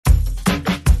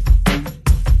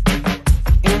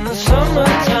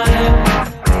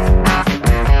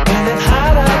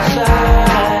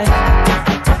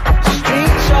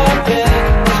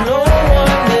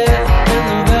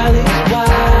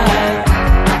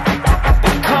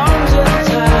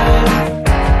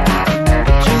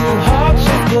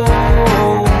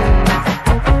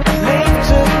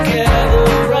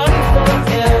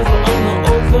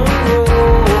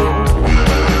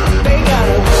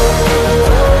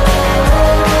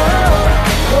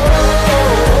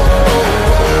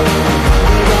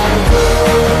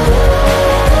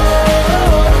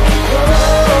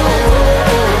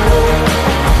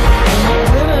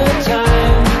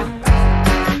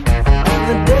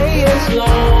day is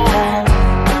long.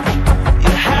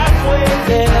 You're halfway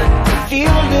there, the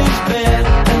field is bare,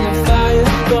 and the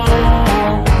fire's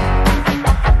gone.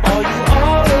 Are you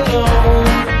all alone?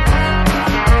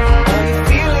 Are you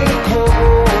feeling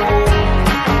cold?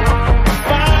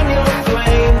 Find your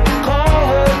flame, call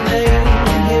her name,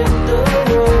 and hit the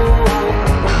road.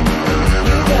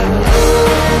 You gotta go.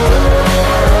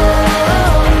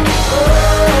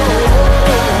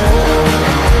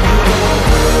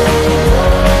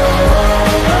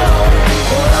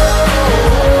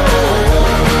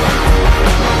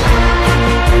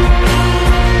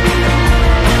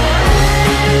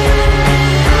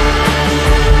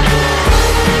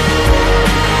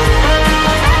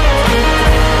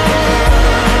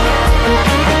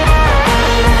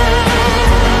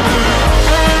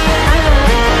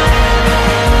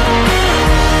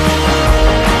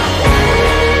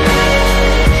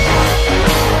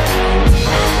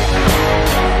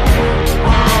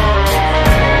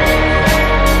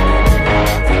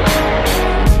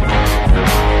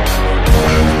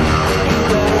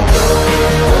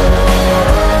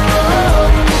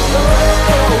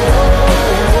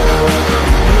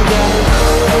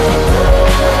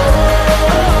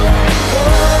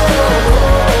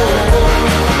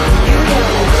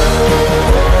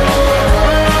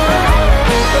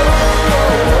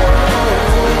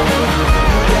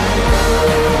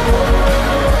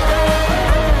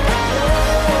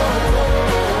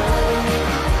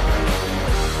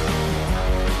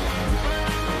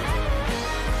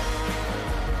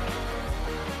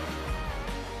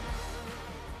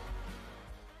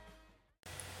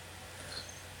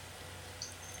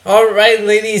 Alright,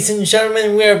 ladies and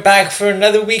gentlemen, we are back for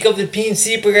another week of the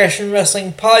PNC Progression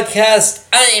Wrestling Podcast.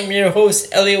 I am your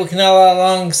host, Elio Canella,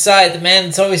 alongside the man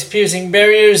that's always piercing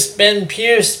barriers, Ben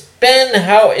Pierce. Ben,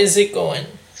 how is it going? Not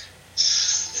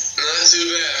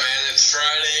too bad, man. It's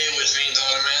Friday, which means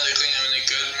automatically I'm in a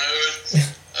good mood.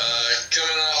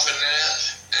 Coming off a nap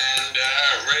and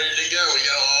ready to go. We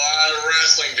got a lot of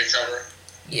wrestling to cover.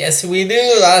 Yes, we do.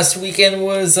 Last weekend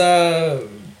was a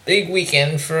big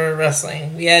weekend for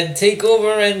wrestling. We had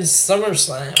TakeOver and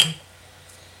SummerSlam.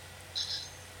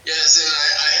 Yes, and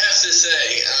I have to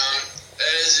say,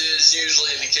 as is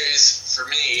usually the case for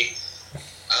me,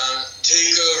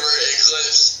 TakeOver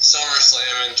eclipsed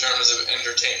SummerSlam in terms of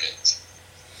entertainment.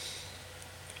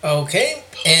 Okay,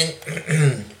 and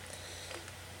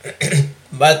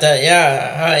but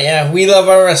yeah, we love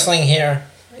our wrestling here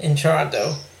in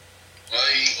Toronto.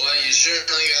 Well, you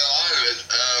certainly got a lot of it.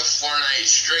 4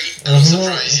 nights straight.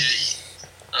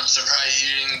 Mm-hmm. I'm surprised you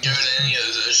didn't go to any of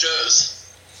those shows.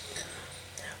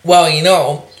 Well, you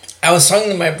know, I was talking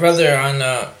to my brother on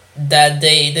that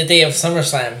day, the day of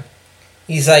SummerSlam.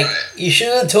 He's like, you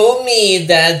should have told me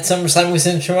that SummerSlam was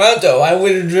in Toronto. I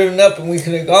would have driven up and we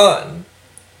could have gone.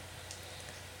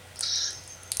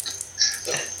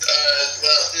 Well,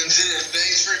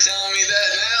 thanks for telling me that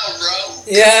now, bro.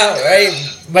 Yeah, right.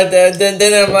 But then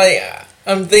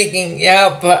I'm thinking,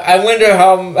 yeah, but I wonder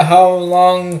how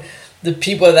long the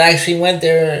people that actually went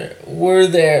there were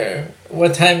there.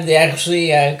 What time they actually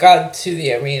got to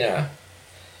the arena.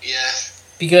 Yeah.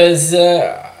 Because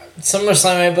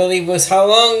SummerSlam, I believe, was, how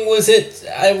long was it?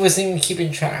 I wasn't even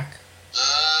keeping track.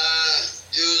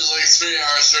 It was like 3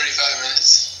 hours, 35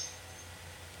 minutes.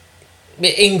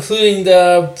 Including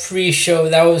the pre-show,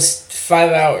 that was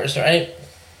 5 hours, right?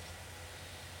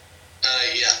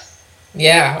 Yeah.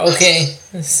 Yeah, okay.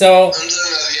 So... I'm talking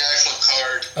about the actual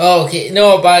card. Oh, okay.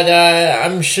 No, but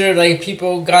I'm sure, like,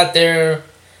 people got there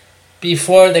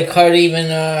before the card even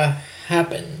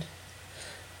happened.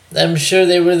 I'm sure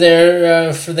they were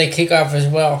there for the kickoff as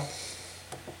well.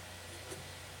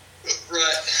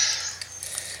 Right.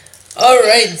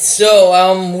 Alright, so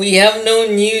we have no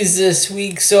news this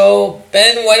week, so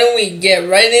Ben, why don't we get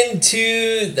right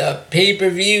into the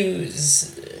pay-per-views?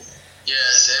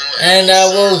 Yes, And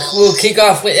we'll kick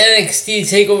off with NXT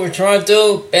TakeOver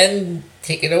Toronto. Ben,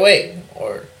 take it away,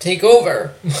 or take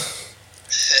over. Absolutely.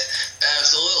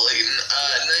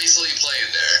 Nicely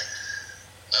played there.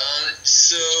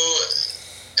 So,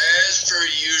 as per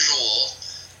usual,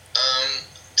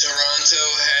 Toronto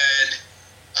had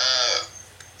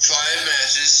 5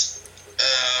 matches,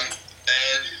 and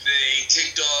they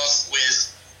kicked off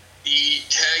with the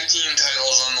tag team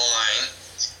titles on the line,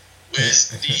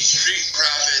 with the Street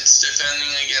Profits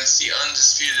defending against the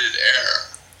Undisputed Era.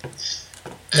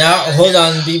 Now, hold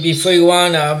on, before you go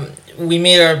on, we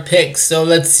made our picks, so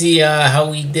let's see how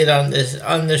we did on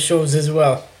the shows as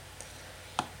well.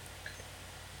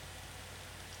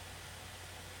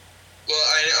 Well,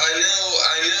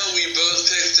 I know we both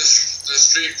picked the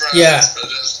Street Profits Yeah. for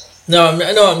this one. No,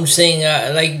 I'm saying,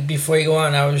 like, before you go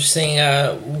on, I was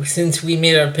saying, since we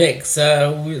made our picks,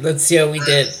 let's see how we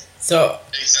did. So,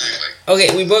 Exactly.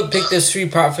 okay, we both picked the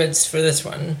Street Profits for this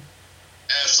one.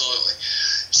 Absolutely.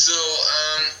 So,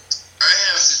 I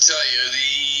have to tell you,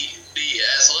 the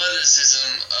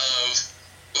athleticism of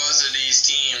both of these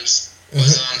teams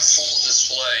was on full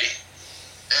display,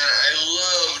 and I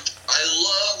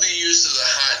love the use of the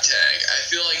hot tag. I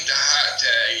feel like the hot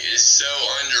tag is so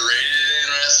underrated in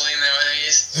wrestling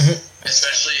nowadays,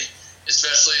 especially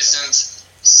since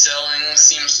selling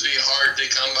seems to be hard to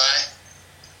come by.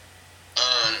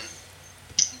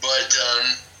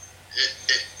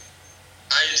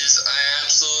 I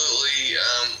absolutely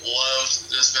loved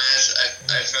this match.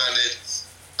 I found it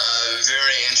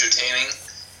very entertaining.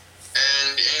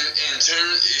 And in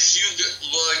terms, if you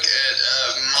look at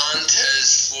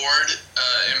Montez Ford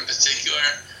in particular,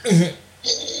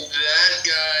 that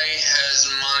guy has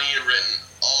money written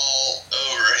all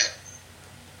over him.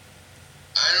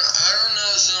 I don't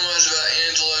know so much about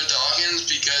Angelo Dawkins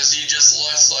because he just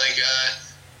looks like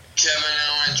Kevin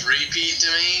Owens repeat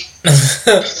to me.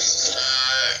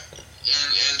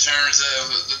 In terms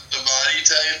of the body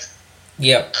type.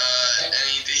 Yep. And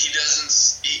he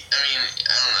doesn't. I mean,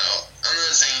 I don't know. I'm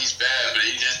not saying he's bad, but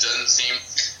he just doesn't seem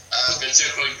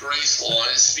particularly graceful on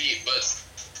his feet. But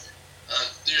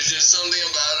there's just something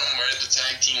about him where the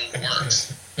tag team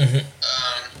works. I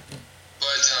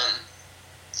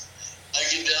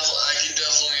could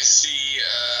definitely see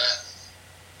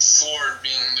Ford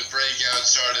being the breakout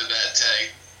star of that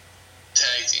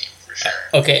tag team for sure.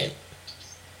 Okay.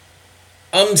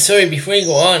 I'm sorry, before you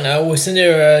go on, wasn't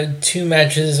there two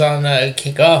matches on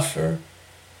Kickoff,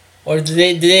 or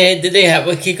did they have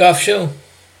a kickoff show? I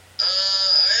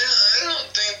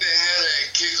don't think they had a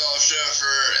kickoff show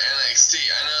for NXT.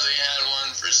 I know they had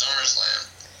one for SummerSlam.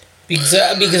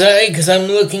 Because I'm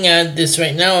looking at this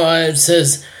right now. It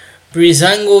says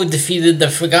Breezango defeated the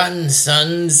Forgotten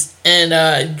Sons,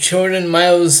 and Jordan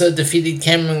Miles defeated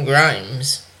Cameron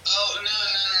Grimes. Oh, no.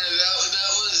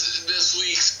 That was this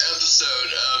week's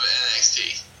episode of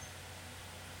NXT.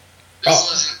 This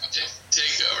wasn't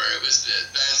TakeOver.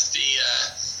 That's the,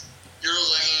 you're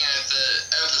looking at the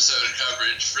episode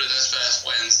coverage for this past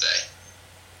Wednesday.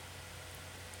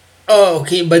 Oh,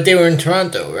 okay, but they were in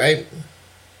Toronto, right?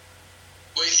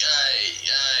 Wait,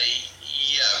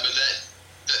 yeah, but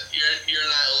you're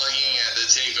not looking at the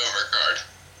TakeOver card.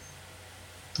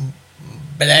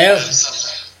 But I am. That's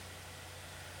something.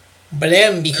 But I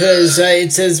am, because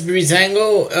it says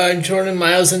Breezango, Jordan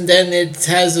Miles, and then it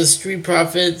has the Street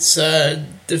Profits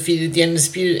defeated the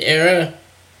Undisputed Era.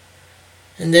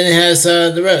 And then it has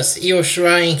the rest. Io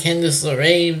Shirai and Candice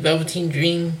LeRae, Velveteen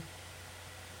Dream.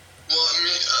 Well,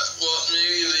 maybe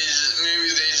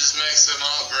they just mixed them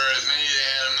up, or maybe they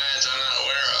had a match I'm not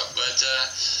aware of. But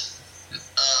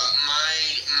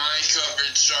my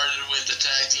coverage started with the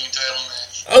tag team title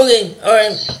match. Okay,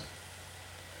 alright.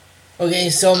 Okay,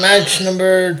 so match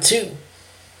number 2.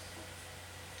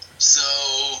 So,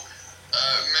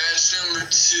 match number 2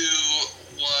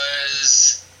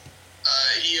 was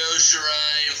Io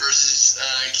Shirai versus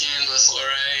Candice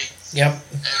LeRae. Yep.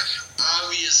 And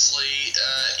obviously,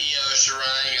 Io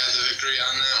Shirai got the victory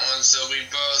on that one, so we're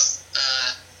both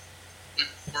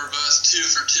 2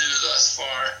 for 2 thus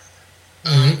far.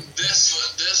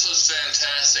 This was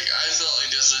fantastic. I felt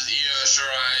like this was Io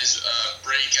Shirai's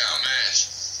breakout match.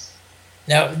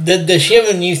 Now, does she have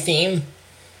a new theme?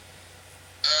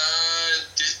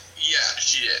 Yeah,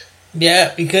 she did.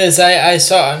 Yeah, because I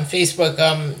saw on Facebook,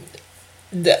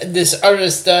 this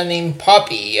artist named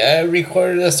Poppy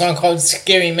recorded a song called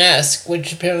 "Scary Mask,"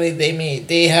 which apparently they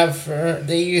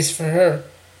used for her.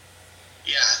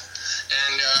 Yeah,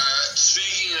 and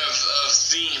speaking of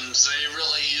themes, they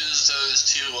really used those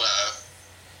to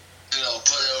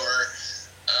put over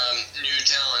new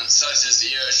talent such as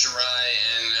Io Shirai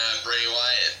and Bray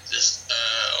Wyatt this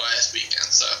last weekend.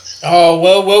 So. Oh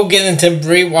well, we'll get into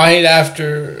Bray Wyatt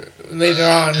later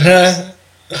on. That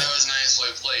was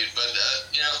nicely played, but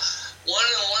one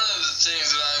of the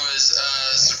things that I was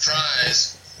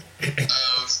surprised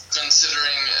of,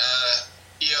 considering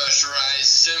Io Shirai's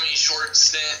semi-short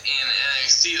stint in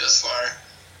NXT thus far,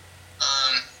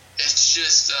 it's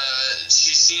just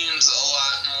she seems a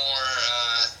lot more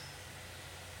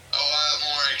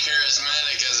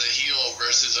charismatic as a heel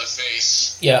versus a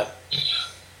face. Yeah.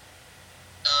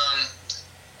 I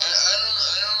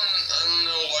don't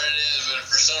know what it is, but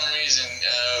for some reason,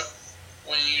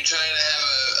 when you try to have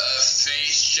a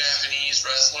face Japanese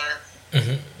wrestler in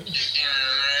an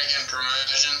American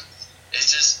promotion,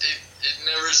 it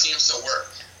never seems to work.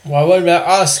 Well, what about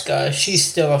Asuka? She's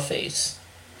still a face.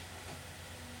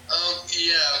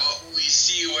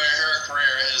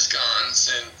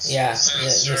 Yeah,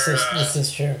 since this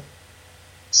is true.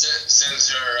 since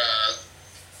her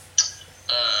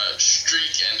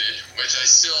streak ended, which I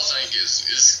still think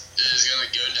is going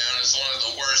to go down as one of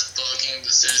the worst booking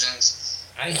decisions.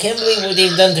 I can't believe what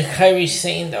they've done to Kairi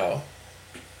Sane, though.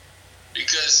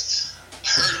 Because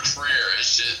her career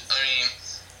is just, I mean,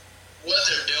 what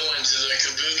they're doing to the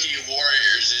Kabuki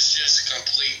Warriors is just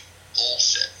complete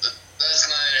bullshit. But that's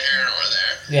neither here nor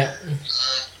there. Yeah.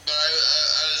 But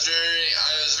I was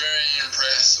very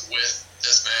impressed with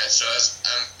this match. So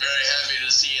I'm very happy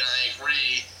to see, and I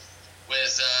agree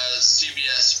with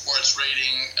CBS Sports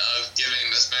rating of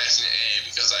giving this match an A,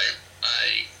 because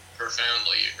I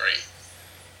profoundly agree.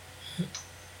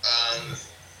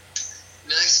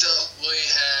 Next up, we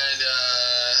had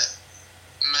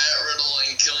Matt Riddle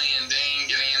and Killian Dane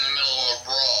getting in the middle of a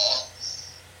brawl.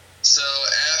 So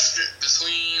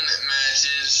between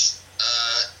matches,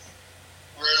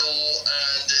 Riddle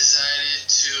decided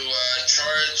to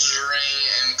charge the ring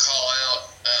and call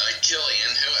out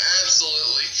Killian, who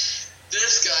absolutely...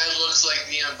 This guy looks like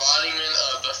the embodiment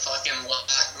of the fucking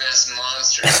Loch Ness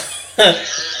Monster. I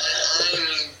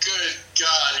mean, good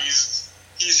God, he's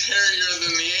hairier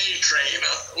than the A Train,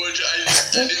 which I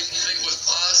didn't think was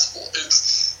possible.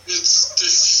 It's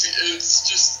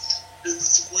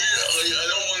weird. Like, I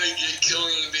don't want to get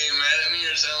Killian being mad at me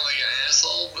or sound like an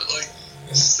asshole, but like,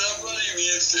 somebody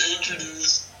needs to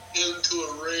introduce him to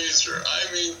a razor. I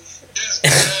mean, his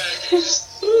back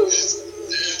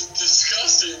it's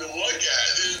disgusting to look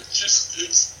at.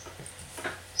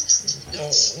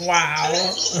 Wow.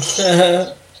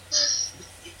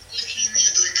 Like he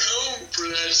needs a comb for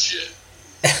that shit.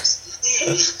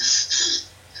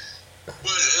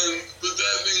 But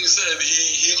that being said,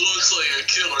 he looks like a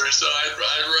killer, so I'd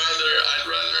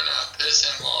rather not piss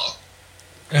him off.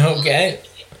 Okay.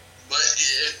 But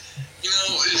if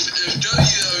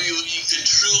WWE could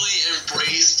truly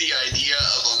embrace the idea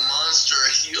of a monster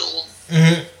heel,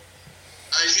 Mm-hmm.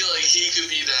 I feel like he could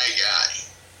be that guy.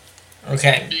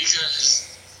 Okay. Because,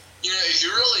 if you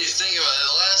really think about it,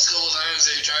 the last couple times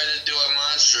they tried to do a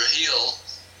monster heel,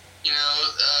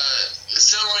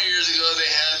 several years ago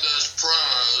they had those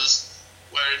promos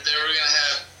where they were going to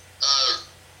have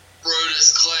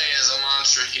Brodus Clay as a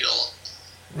monster heel.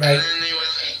 Right. And then they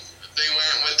went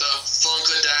with the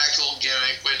Funkadactyl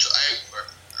gimmick, which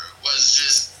was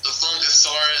just the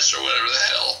Funkasaurus or whatever the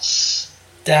hell.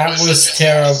 That was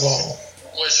terrible.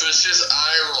 Which was just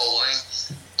eye-rolling.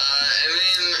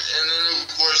 And then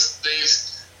of course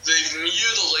they've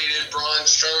mutilated Braun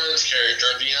Strowman's character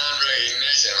beyond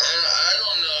recognition. I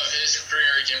don't know if his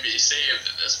career can be saved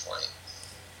at this point.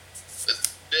 But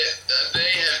they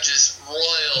have just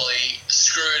royally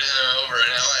screwed him over.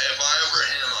 Now, if I were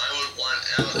him, I would want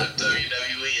out of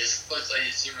WWE as quickly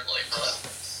as humanly possible.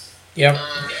 Yep.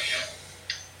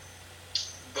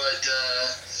 But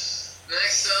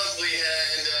next up, we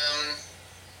had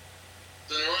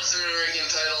the North American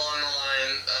title on the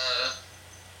line.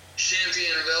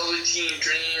 Champion Velveteen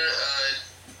Dream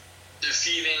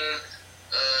defeating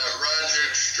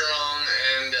Roderick Strong,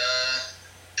 and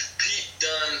Pete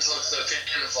Dunne took the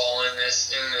pinfall in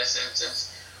this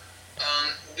instance.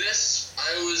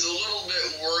 I was a little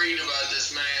bit worried about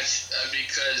this match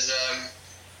because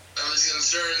I was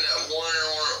concerned that one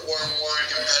or more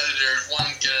competitors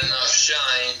wouldn't get enough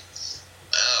shine,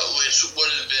 which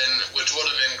would have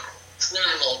been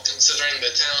criminal considering the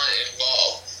talent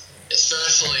involved,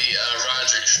 especially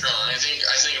Roderick Strong. I think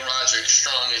Roderick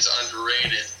Strong is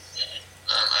underrated.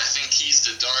 I think he's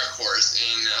the dark horse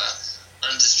in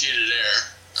Undisputed Era.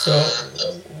 So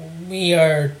we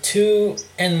are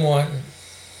 2-1.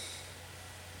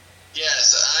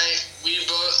 Yes, we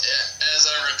both, as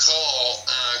I recall,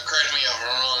 correct me if I'm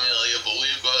wrong, Ilya, but we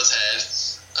both had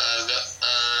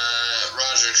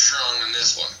Roderick Strong in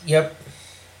this one. Yep.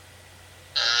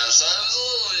 So I was a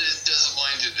little bit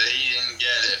disappointed that he didn't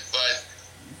get it, but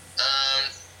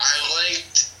I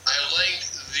liked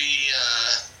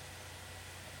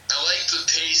the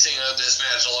pacing of this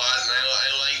match a lot, and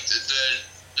I liked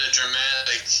the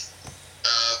dramatic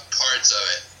parts of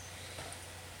it.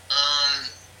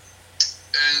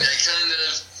 And I kind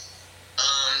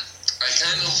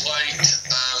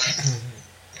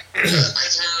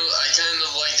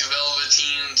of liked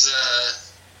Velveteen's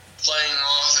playing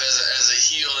off as a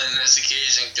heel in this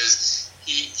occasion, because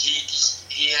he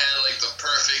had like the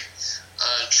perfect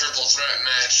triple threat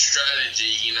match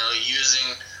strategy,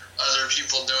 using other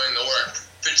people doing the work,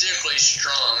 particularly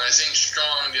Strong. I think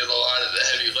Strong did a lot of the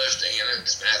heavy lifting in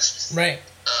this match. Right.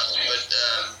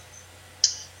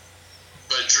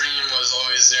 But Dream was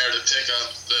always there to pick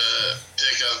up the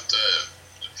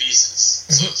pieces,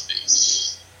 so to speak.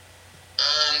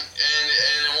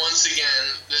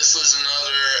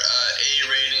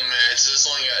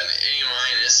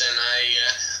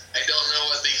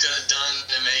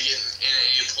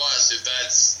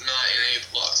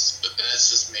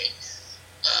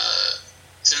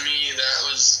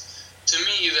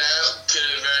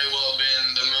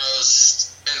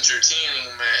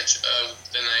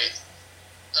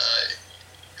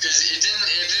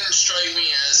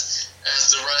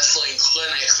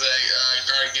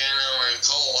 Gargano and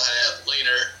Cole had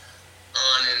later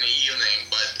on in the evening,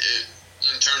 but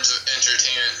in terms of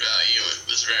entertainment value, it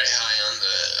was very high on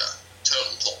the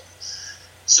totem pole.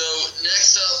 So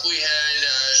next up, we had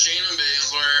Shayna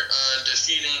Baszler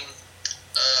defeating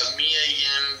Mia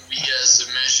Yim via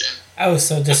submission. I was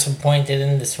so disappointed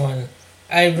in this one.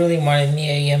 I really wanted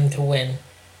Mia Yim to win.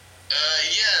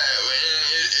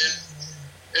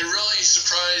 It really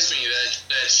surprised me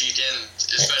that she didn't,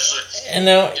 especially. And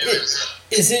now,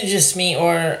 is it just me,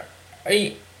 or are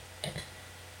you?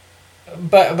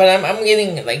 But I'm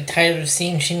getting like tired of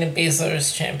seeing Shayna Baszler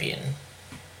as champion.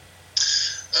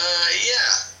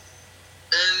 Yeah,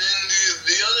 and then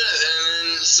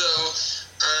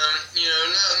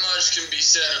not much can be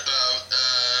said about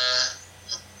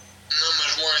not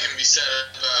much more can be said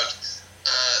about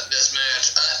this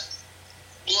match.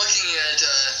 Looking at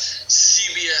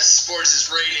CBS Sports'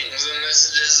 ratings, and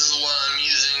this is what I'm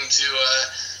using to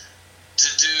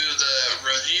do the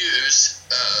reviews.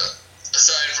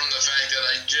 Aside from the fact that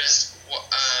I just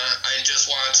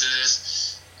watched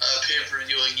this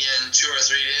pay-per-view again 2 or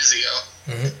 3 days ago.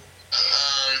 Mm-hmm.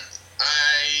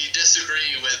 I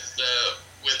disagree with the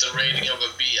rating of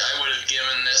a B. I would have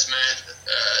given this match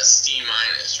C-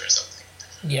 or something.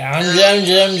 Yeah,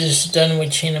 I'm just done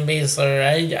with Shayna Baszler.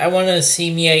 I want to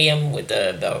see Mia Yim with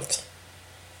the belt.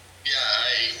 Yeah,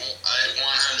 I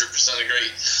 100%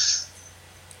 agree.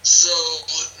 So,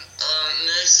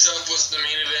 next up was the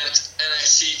main event,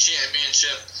 NXT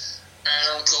Championship.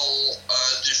 Adam Cole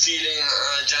defeating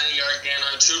Johnny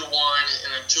Gargano 2-1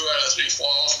 in a 2 out of 3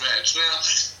 falls match. Now,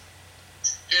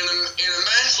 in a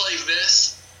match like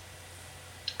this,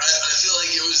 I feel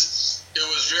like it was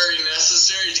very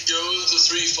necessary to go to the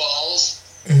 3 falls.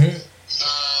 Mm-hmm.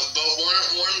 But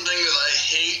one thing that I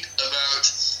hate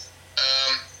about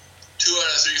 2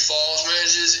 out of 3 falls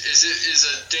matches is it is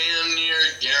a damn near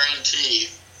guarantee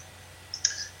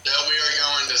that we are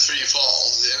going to 3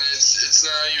 falls, and it's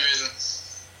not even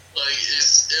like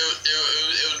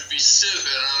it would be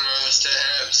stupid almost to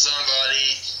have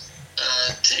somebody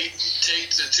take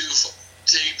the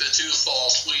two fall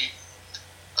sweep,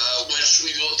 which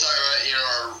we will talk about in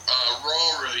our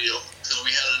Raw review, because we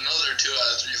had another 2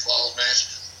 out of 3 falls match.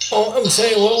 Oh, I'm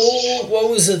sorry. What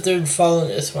was the third fall in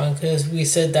this one? Because we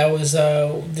said that was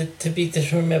to be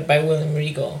determined by William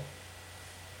Regal.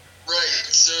 Right.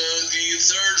 So the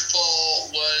third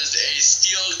fall was a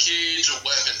steel cage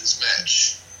weapons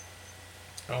match.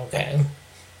 Okay.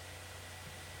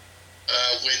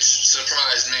 Which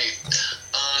surprised me.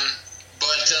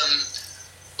 But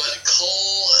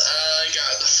Cole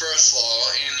got the first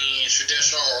fall in the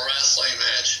traditional wrestling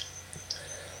match.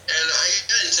 And I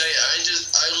gotta tell you,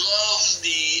 I love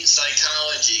the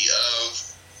psychology of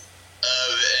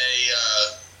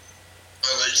a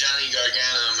Johnny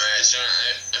Gargano match. And I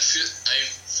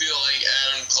feel like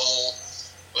Adam Cole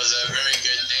was a very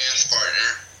good dance partner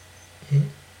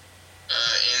in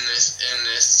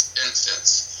this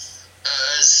instance.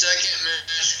 Second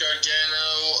match,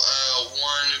 Gargano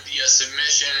won via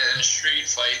submission in a street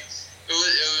fight. It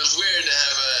was weird to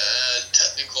have a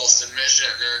technical submission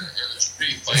in a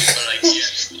street fight, but I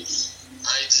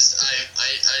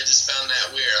just found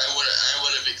that weird. I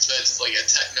would have expected like a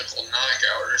technical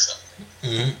knockout or something.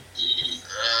 Mm-hmm.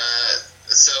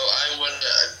 So I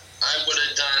would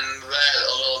have done that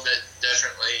a little bit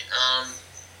differently.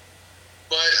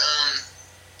 But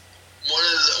one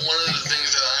of the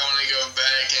things that I want to go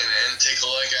back and take a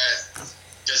look at,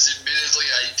 because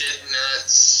admittedly I did not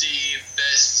see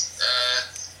this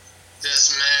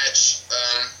match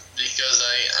because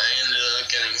I ended up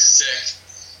getting sick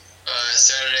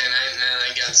Saturday night, and then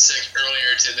I got sick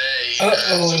earlier today.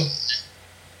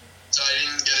 So I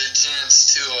didn't get a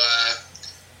chance to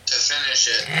finish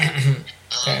it.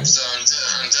 Okay. So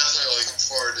I'm definitely looking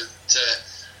forward to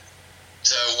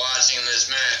watching this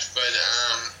match. But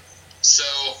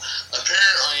so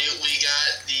apparently we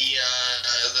got the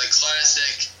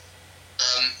classic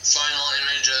final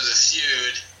image of the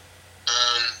feud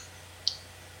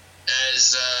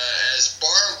as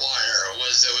barbed wire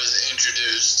was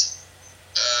introduced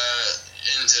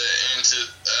into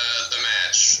the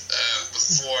match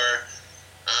before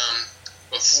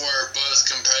both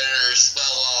competitors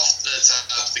fell off the top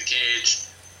of the cage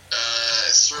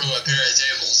through a pair of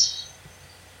tables.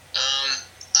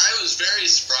 I was very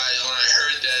surprised when I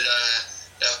heard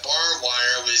that barbed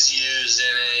wire was used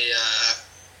in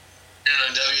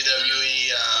a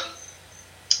WWE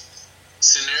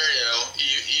scenario,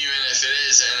 even if it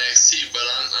is NXT. But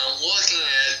I'm looking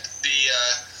at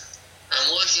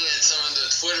some of the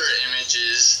Twitter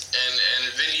images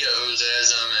and videos as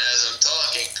I'm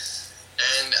talking,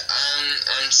 and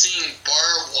I'm seeing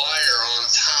barbed wire on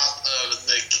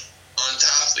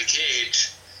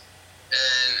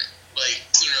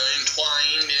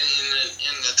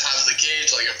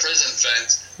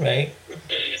Right.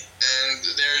 And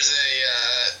there's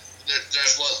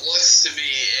what looks to be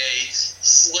a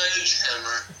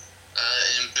sledgehammer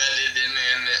embedded in a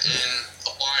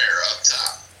wire up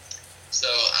top. So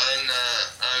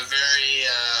I'm very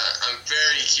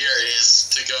curious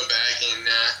to go back and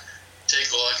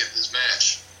take a look at this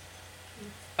match.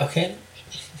 Okay.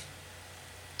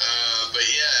 But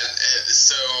yeah,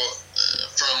 so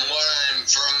from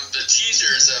the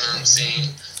teasers that I'm seeing,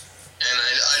 and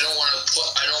I don't want to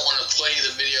play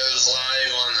the videos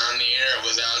live on the air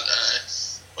without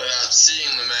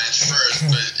seeing the match first,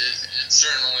 but it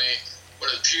certainly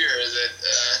would appear that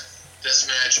this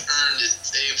match earned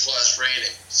its A+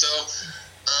 rating. So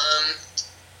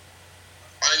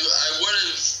I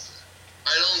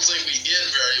don't think we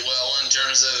did very well in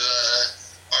terms of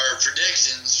our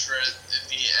predictions for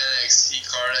the NXT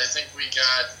card. I think we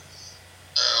got,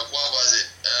 what was it?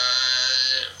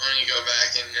 Let me go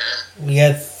back and... We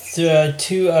got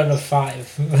 2 out of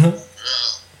 5. well,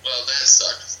 that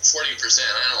sucked. 40%.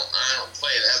 I don't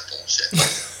play that bullshit.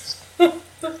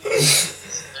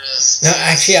 No,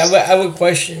 actually, I have a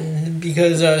question,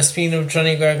 because speaking of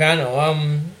Johnny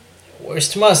Gargano, where's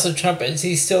Tommaso Ciampa? Is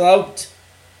he still out?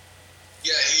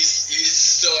 Yeah, he's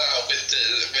still out with the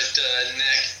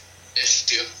neck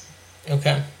issue.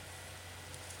 Okay.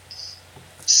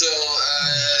 So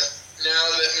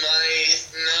now that my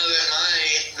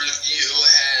review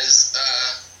has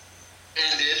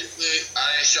ended,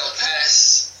 I shall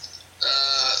pass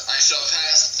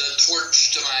the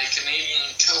torch to my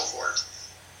Canadian cohort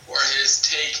for his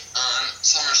take on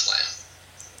SummerSlam.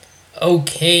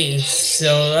 Okay,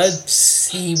 so let's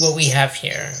see what we have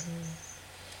here.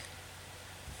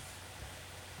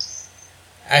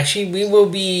 Actually, we will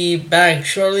be back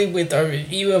shortly with our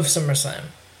review of SummerSlam.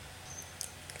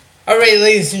 Alright,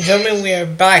 ladies and gentlemen, we are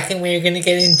back and we are going to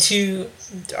get into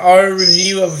our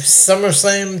review of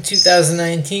SummerSlam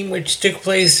 2019, which took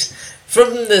place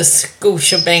from the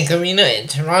Scotiabank Arena in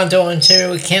Toronto,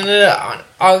 Ontario, Canada on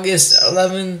August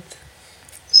 11th.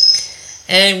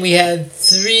 And we had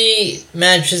 3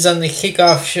 matches on the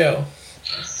kickoff show.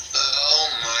 Oh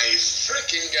my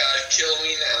freaking god, kill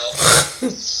me now.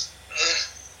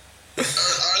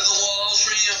 Are the walls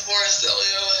reinforced,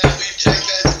 Elio? Have we checked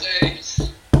that today?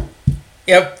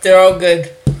 Yep, they're all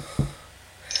good.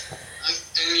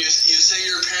 And you say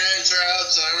your parents are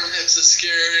out, so I don't have to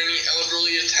scare any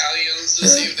elderly Italians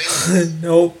this evening?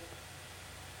 Nope.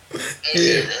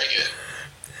 Okay, very good.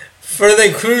 For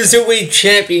the Cruiserweight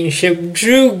Championship,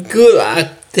 Drew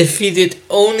Gulak defeated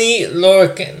Oney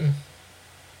Lorcan.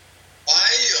 Why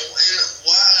do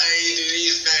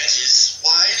these matches,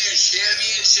 why do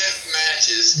championship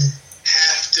matches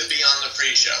have to be on the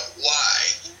pre-show?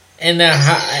 Why? And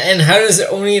how does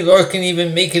Oney Lorcan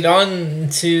even make it on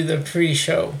to the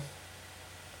pre-show?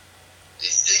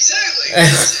 Exactly.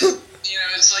 It's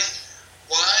like,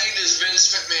 why does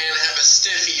Vince McMahon have a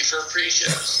stiffy for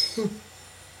pre-shows?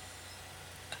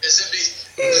 Is it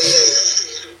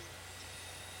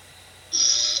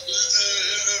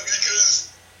because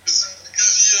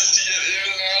he has to get in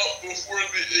and out before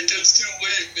it gets too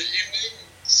late in the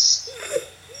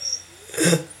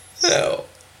evening? So,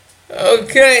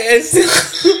 okay.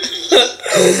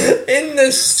 In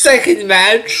the second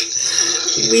match,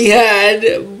 we had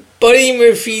Buddy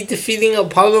Murphy defeating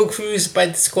Apollo Crews by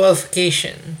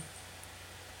disqualification.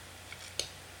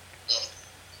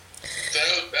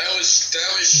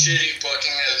 That was shitty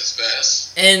booking at its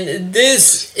best. And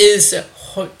this is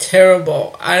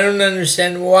terrible. I don't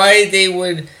understand why they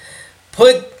would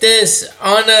put this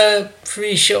on a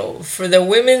pre-show for the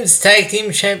Women's Tag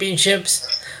Team Championships.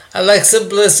 Alexa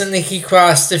Bliss and Nikki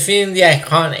Cross defeating the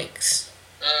Iconics.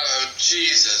 Oh,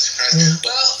 Jesus Christ.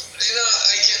 Well, I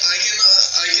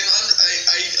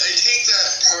take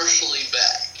that partially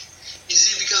back. You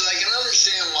see, because I can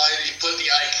understand why they put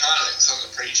the Iconics on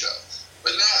the pre-show,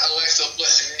 but not Alexa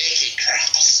Bliss and Nikki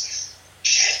Cross.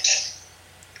 Shit.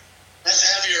 Let's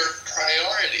have your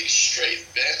priorities straight,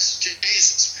 Vince.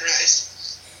 Jesus Christ.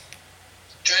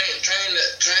 Trying to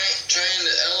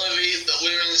elevate the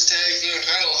women's tag team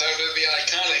titles out of the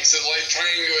Iconics is like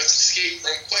trying to escape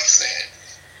from quicksand.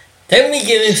 Then we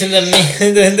get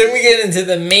into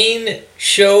the main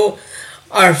show.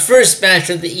 Our first match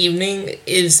of the evening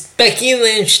is Becky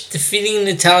Lynch defeating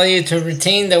Natalya to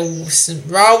retain the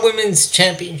Raw Women's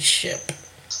Championship.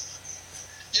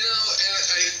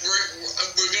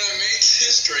 We're gonna make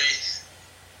history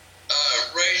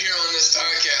right here on this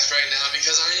podcast right now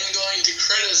because I am going to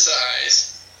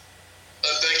criticize a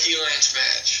Becky Lynch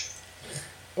match.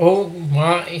 Oh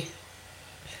my.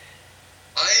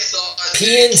 I thought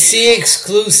PNC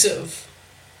exclusive.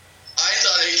 I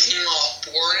thought it came off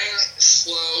boring,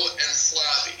 slow,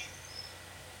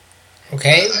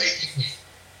 Okay.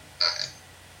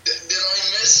 Did I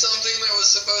miss something that was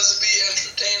supposed to be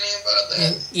entertaining about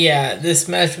that? Yeah, this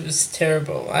match was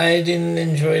terrible. I didn't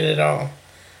enjoy it at all.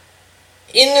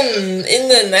 In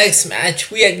the next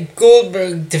match, we had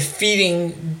Goldberg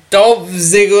defeating Dolph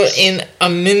Ziggler in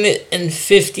 1 minute and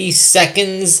 50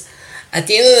 seconds. At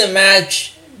the end of the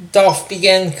match, Dolph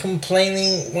began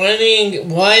complaining,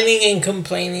 whining and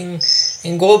complaining,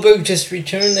 and Goldberg just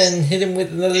returned and hit him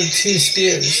with another 2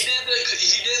 spears. He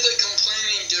did the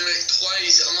complaining gimmick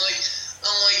twice. I'm like,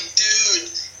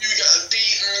 dude, you got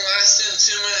beaten less than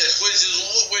 2 minutes,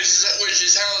 which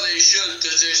is how they should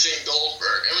position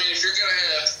Goldberg. I mean, if you're gonna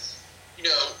have,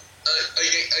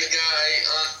 a guy,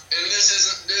 and this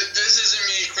isn't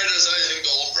me criticizing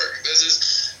Goldberg. This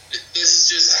is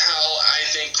just how I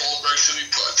think Goldberg should be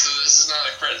booked. So this is not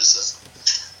a criticism.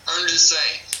 I'm just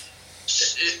saying,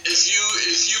 if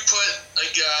you put a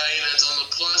guy that's on the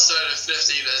plus side of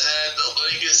 50 that's had the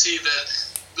legacy that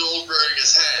Goldberg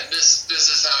has had, this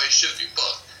is how he should be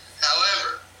booked.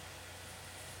 However,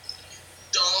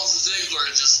 Dolph Ziggler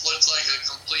just looks like a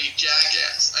complete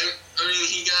jackass. I mean,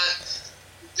 he got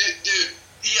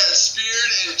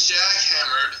speared and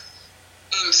jackhammered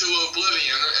into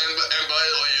oblivion, and by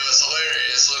the way, it was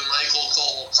hilarious when Michael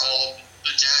Cole called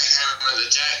the jackhammer the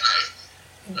jackknife.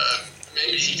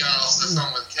 Maybe he got off the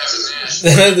phone with Kevin Nash.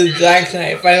 The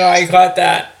jackknife, I know, I caught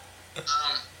that.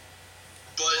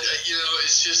 But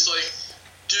it's just like,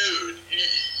 dude,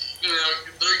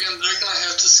 they're gonna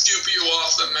have to scoop you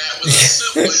off the mat with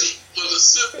a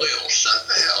soup ladle. Shut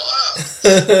the hell up.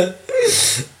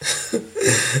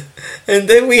 And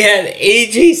then we had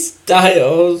AJ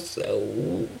Styles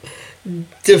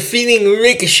defeating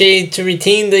Ricochet to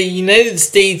retain the United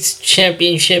States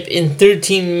Championship in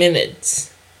 13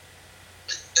 minutes.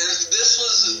 And this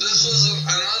was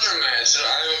another match that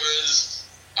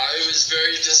I was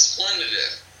very disappointed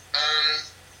in.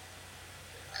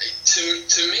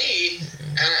 To me,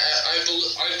 and I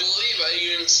believe I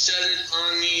even said it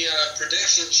on the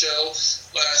prediction show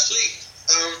last week.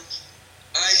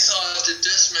 I thought that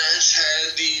this match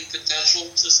had the potential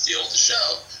to steal the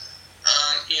show.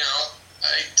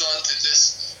 I thought that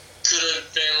this could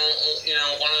have been,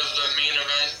 one of the main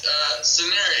event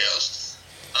scenarios.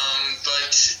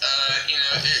 But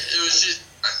it was just,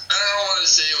 I don't want to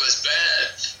say it was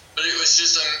bad, but it was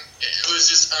just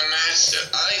a match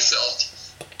that I felt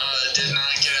did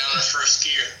not get out of first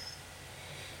gear.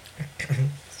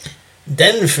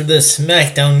 Then for the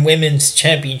SmackDown Women's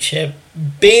Championship,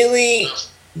 Bayley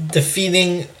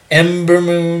defeating Ember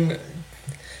Moon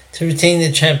to retain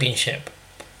the championship.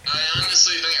 I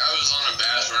honestly think I was on a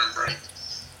bathroom break.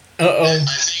 Uh-oh.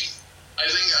 I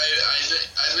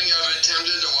think I've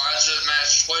attempted to watch this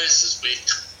match twice this week,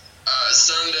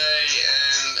 Sunday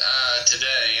and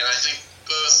today, and I think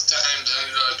both times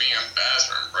ended up being a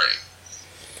bathroom break.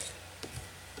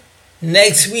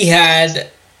 Next we had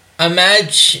a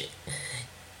match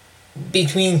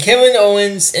between Kevin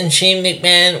Owens and Shane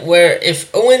McMahon, where if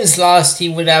Owens lost, he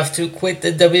would have to quit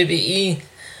the WWE.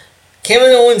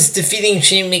 Kevin Owens defeating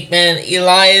Shane McMahon.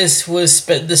 Elias was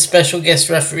the special guest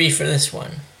referee for this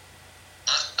one.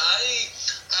 I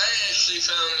actually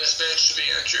found this match to be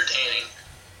entertaining,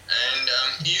 and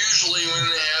usually when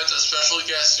they have the special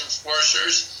guest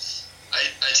enforcers,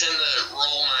 I tend to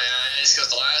roll my eyes, because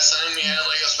the last time we had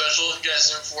like a special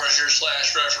guest enforcer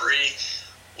 / referee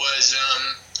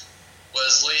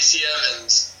was Lacey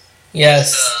Evans.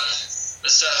 Yes.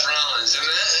 With Seth Rollins, and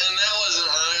that was an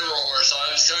eye roller, so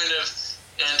I was kind of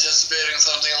anticipating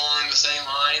something along the same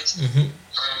lines. Mm-hmm.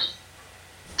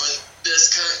 But this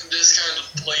kind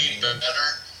of played better,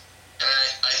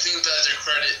 and I think that's a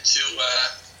credit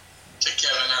to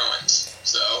Kevin Owens.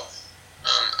 So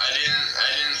I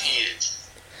didn't hate it.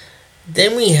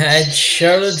 Then we had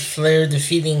Charlotte Flair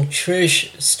defeating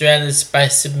Trish Stratus by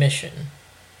submission.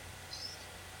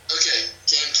 Okay,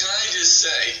 can I just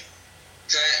say,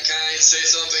 can I say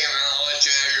something, and then I'll let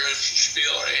you have your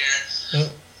spiel right here? Mm.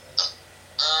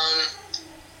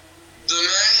 The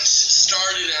match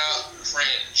started out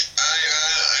cringe.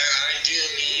 I do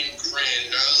mean cringe.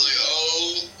 I was like,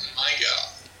 oh my god.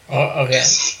 Oh, okay.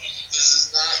 This is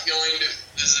not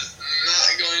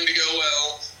going to go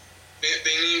well.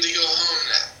 They need to go home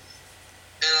now.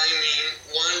 And I mean,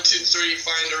 1, 2, 3,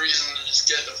 find a reason to just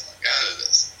get the fuck out of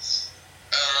this.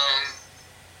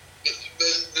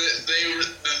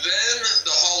 Then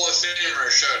the Hall of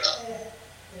Famer showed up.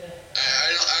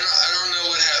 I don't know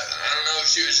what happened. I don't know if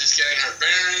she was just getting her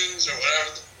bearings or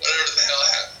whatever the hell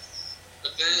happened.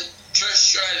 But then Trish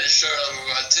Stratus showed up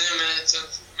about 10 minutes into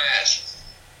the match,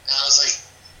 and I was like,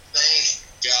 thank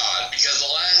God, because the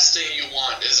last thing you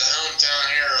want is a hometown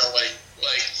hero like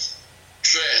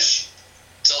Trish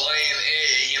to lay an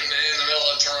egg in the middle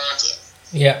of Toronto.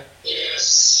 Yeah.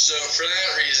 So for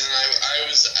that reason, I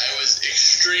was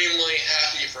extremely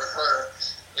happy for her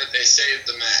that they saved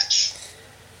the match.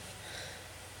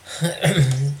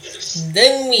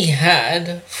 Then we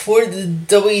had, for the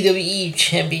WWE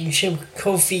Championship,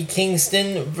 Kofi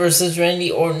Kingston versus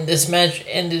Randy Orton. This match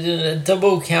ended in a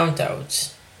double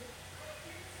countout.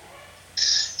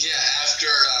 Yeah, after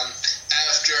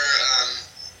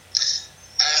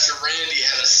Randy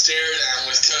had a stare down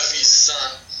with Kofi's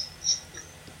son,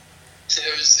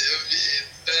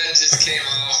 that just came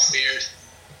off weird.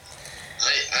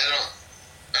 I don't know.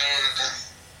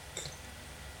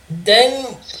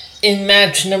 Then, in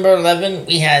match number 11,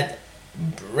 we had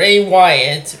Bray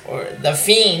Wyatt, or The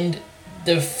Fiend,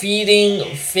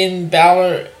 defeating Finn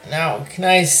Balor. Now, can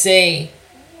I say,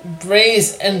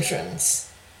 Bray's entrance.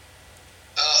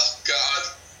 Oh God!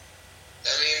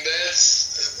 I mean,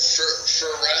 that's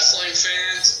for wrestling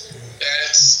fans.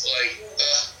 That's like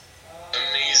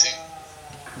amazing.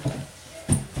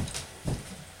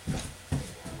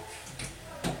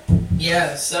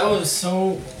 Yes, that was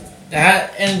so.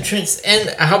 That entrance,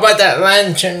 and how about that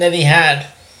lantern that he had?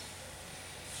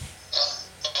 Oh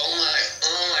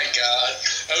my God!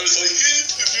 I was like,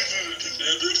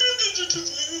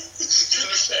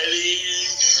 confetti,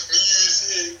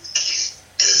 music,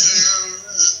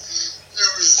 kazoos.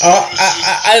 Oh,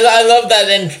 I love that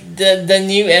the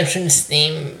new entrance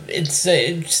theme. It's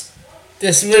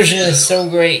this version is so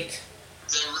great.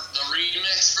 The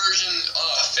remix version,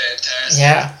 fantastic.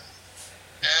 Yeah.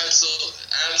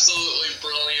 Absolutely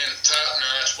brilliant, top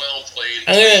notch, well played.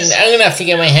 I'm gonna have to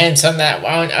get my hands on that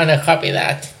on a copy of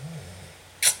that.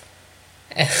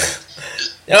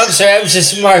 No, I'm sorry, I was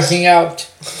just marking out.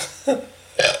 Well,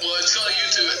 it's called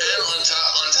YouTube, and on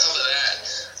top of that,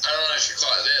 I don't know if you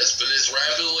caught this, but it's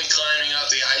rapidly climbing up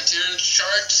the iTunes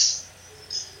charts.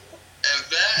 And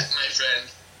that, my friend,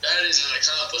 that is an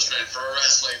accomplishment for a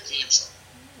wrestling theme song.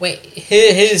 Wait,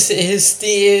 his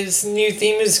new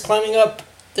theme is climbing up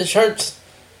the charts?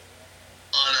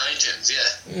 On iTunes,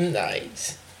 yeah.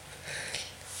 Nice.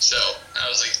 So, I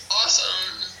was like,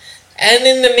 awesome. And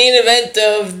in the main event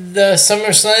of the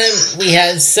SummerSlam, we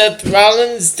had Seth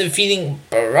Rollins defeating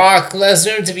Brock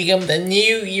Lesnar to become the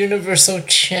new Universal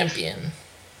Champion.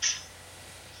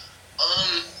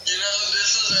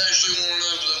 This was actually one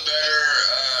of the better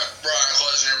Brock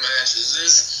Lesnar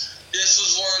matches. This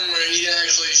was one where he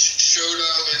actually showed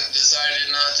up and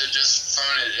decided not to just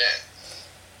phone it in.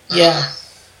 Yeah.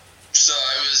 So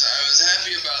I was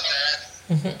happy about that.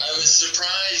 I was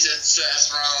surprised that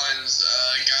Seth Rollins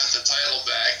got the title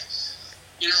back.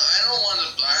 I don't want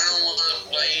to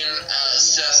blame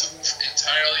Seth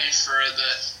entirely for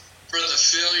the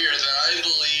failure that I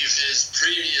believe his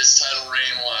previous title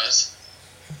reign was.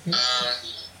 But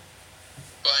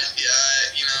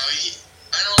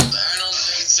I don't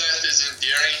think Seth is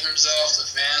endearing himself to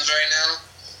fans right now.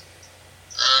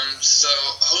 So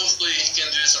hopefully he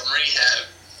can do some rehab.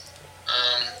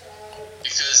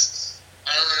 Because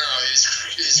I don't know,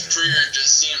 his career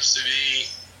just seems to be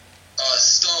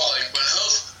stalling. But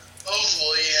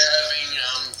hopefully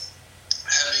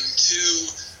having two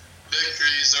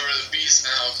victories over the Beast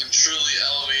now can truly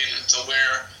elevate him to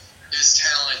where his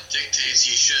talent dictates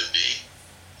he should be.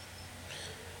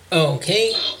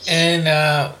 Okay, and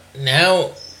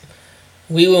now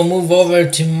we will move over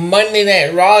to Monday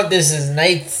Night Raw. This is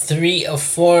night 3 of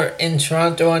 4 in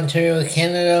Toronto, Ontario,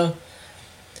 Canada.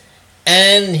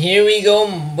 And here we go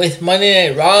with Monday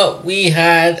Night Raw. We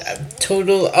had a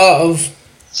total of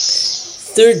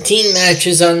 13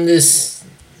 matches on this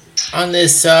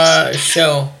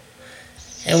show.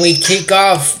 And we kick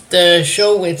off the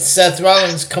show with Seth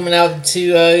Rollins coming out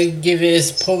to give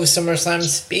his post-SummerSlam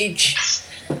speech.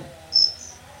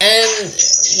 And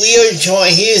he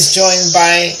is joined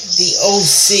by the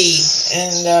OC.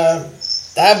 And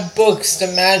that books the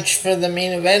match for the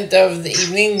main event of the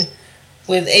evening,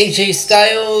 with AJ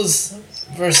Styles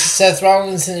versus Seth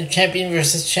Rollins in a champion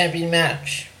versus champion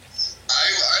match.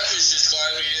 I was just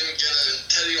glad we didn't get a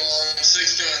Teddy Long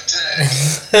 6-man tag.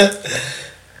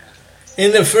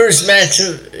 In the first match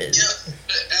of... Hang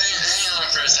on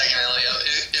for a second, Elliot.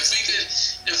 If we could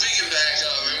back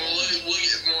up, and we'll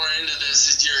get more into this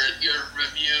as your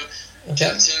review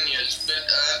continues. But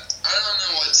I don't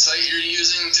know what site you're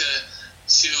using to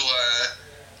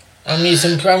I'm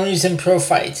using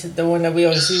ProFight, the one that we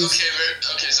always use.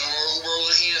 Okay, so we're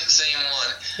looking at the same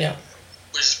one. Yeah.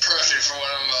 Which is perfect for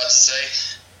what I'm about to say.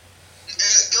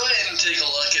 Go ahead and take a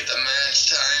look at the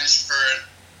match times for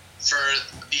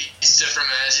these different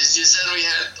matches. You said we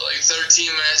had like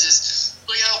 13 matches.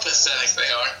 Look how pathetic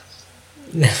they are.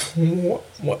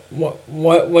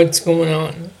 What's going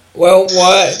on? Well,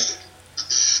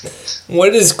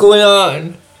 what is going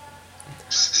on?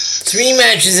 3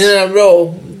 matches in a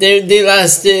row. They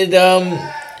lasted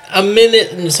a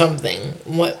minute and something.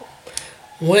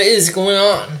 What is going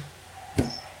on?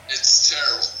 It's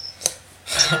terrible.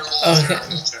 Okay.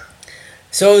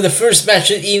 So the first match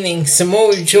of the evening,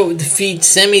 Samoa Joe defeats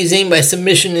Sami Zayn by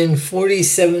submission in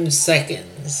 47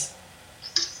 seconds.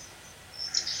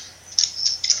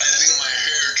 I think my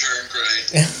hair turned gray.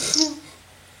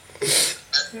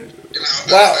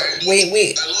 Wow!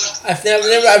 Wait! I've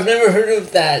never heard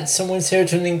of that. Someone's hair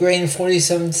turning gray in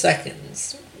 47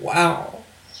 seconds. Wow!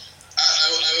 I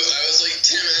was like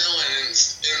Tim Allen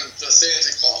in the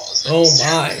Santa Claus. Oh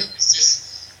my!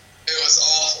 It was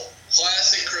awful.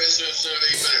 Classic Christmas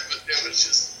movie, but it was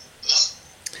just.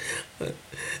 Ugh.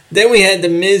 Then we had The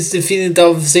Miz defeating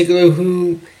Dolph Ziggler,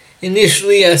 who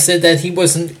initially said that he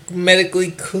wasn't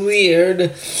medically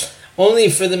cleared, only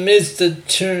for The Miz to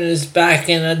turn his back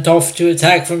and Dolph to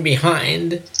attack from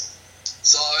behind.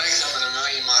 Saw that coming a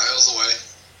million miles away.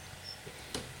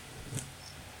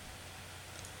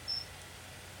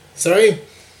 Sorry?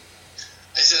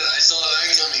 I said I saw that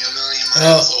coming a million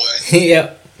miles away. Yeah.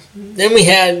 Then we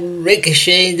had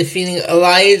Ricochet defeating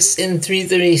Elias in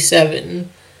 337.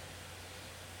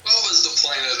 What was the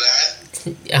point of that?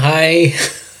 I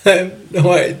have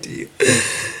no idea.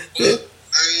 What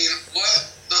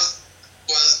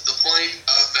was the point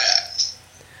of that?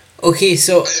 Okay,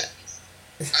 so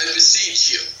I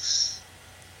beseech you.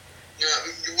 You know,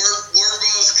 we're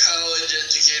both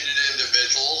college-educated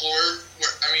individuals.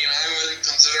 I wouldn't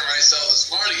consider myself a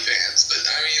smarty pants, but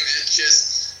I mean, it's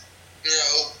just,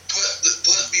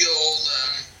 put the old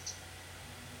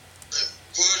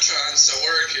quotrons to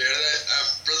work here. That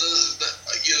for those that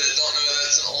don't know,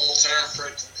 that's an old term for a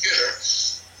computer.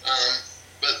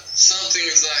 But something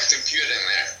is not computing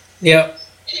there. yeah.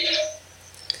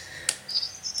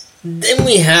 Then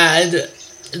we had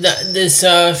this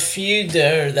feud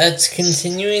that's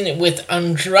continuing with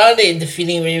Andrade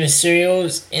defeating Rey Mysterio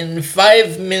in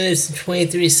 5 minutes and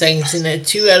 23 seconds in a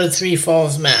 2 out of 3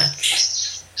 falls match.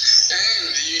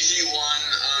 And he won.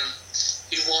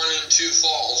 He won in 2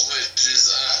 falls,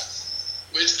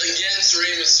 which against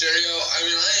Rey Mysterio. I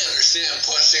mean, I understand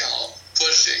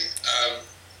pushing.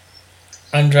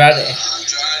 Andrade.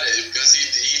 Andrade, because he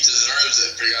deserves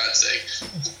it, for God's sake.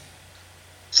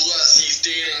 Plus, he's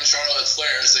dating Charlotte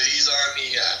Flair, so he's on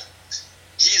the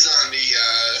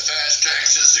fast track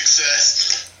to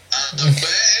success. But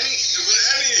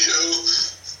anywho,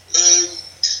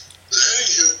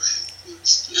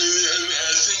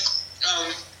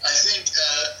 I think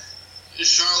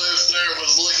Charlotte Flair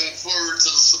was looking forward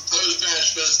to the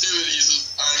post-match festivities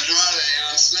with Andrade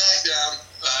on SmackDown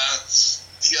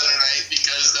the other night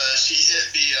because she hit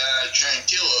the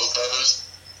Tranquilo pose.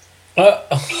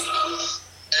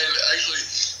 And actually,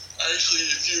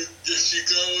 if you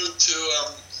go to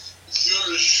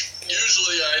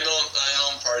usually I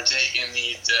don't partake in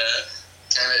the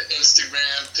kind of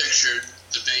Instagram picture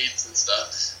debates and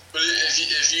stuff. But if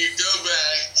you go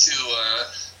back to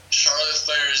Charlotte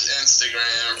Flair's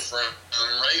Instagram from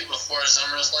right before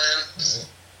SummerSlam,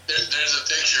 there's a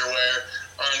picture where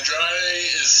Andrade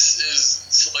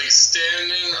is like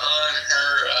standing on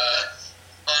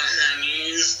her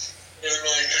knees. And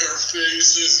like her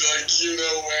face is like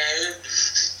where.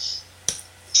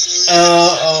 She's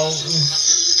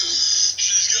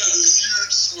got this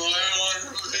huge smile on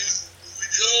her face.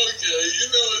 Like, okay,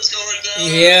 what's going down.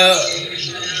 Yeah.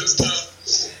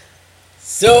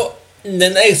 So the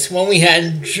next one we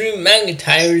had Drew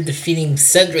McIntyre defeating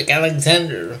Cedric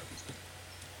Alexander.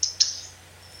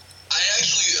 I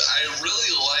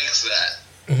really like that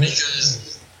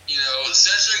because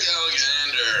Cedric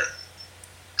Alexander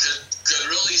could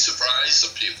really surprise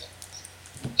some people.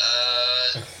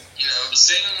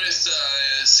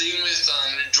 Same with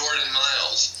Jordan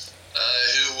Miles,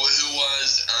 who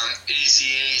was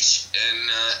ACH and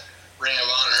Ring of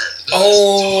Honor.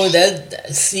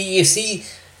 You see,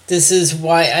 this is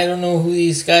why I don't know who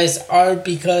these guys are,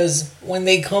 because when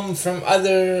they come from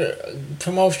other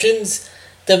promotions,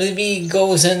 WB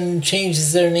goes and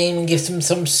changes their name and gives them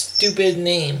some stupid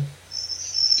name.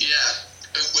 Yeah,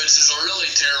 which is a really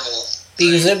terrible.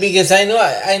 Because I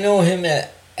know him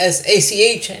as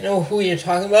ACH. I know who you're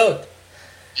talking about.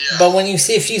 Yeah. But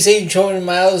if you say Jordan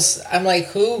Miles, I'm like,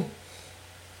 who?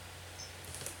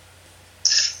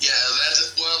 Yeah, that's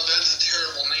a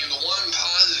terrible name. The one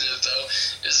positive though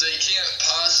is they can't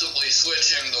possibly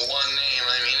switch him to one name.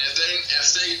 I mean, if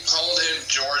they called him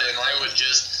Jordan, I would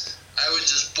just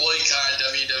boycott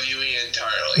WWE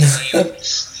entirely. I mean,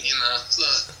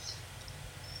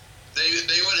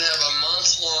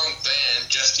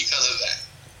 because of that.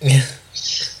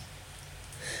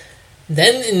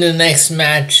 Then in the next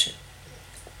match,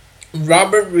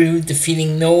 Robert Roode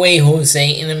defeating No Way Jose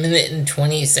in 1 minute and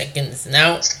 20 seconds.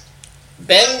 Now,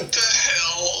 Ben. What the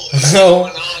hell is No.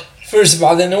 going on? First of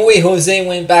all, the No Way Jose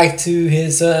went back to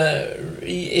his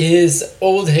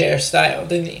old hairstyle,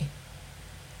 didn't he?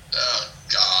 Oh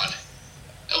God!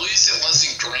 At least it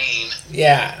wasn't green.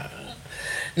 Yeah.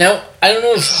 Now I don't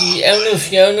know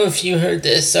if you heard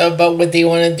this about what they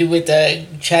want to do with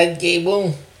Chad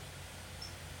Gable.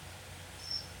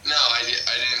 No, I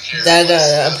didn't hear That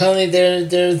What's- apparently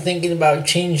they're thinking about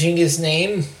changing his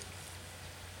name.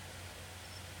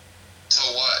 To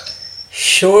what?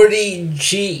 Shorty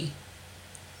G.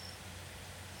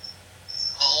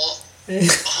 Oh,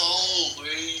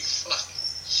 holy fuck!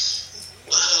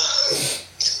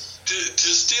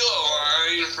 To steal a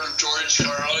line from George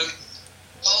Carlin.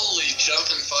 Holy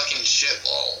jumping fucking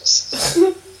shitballs.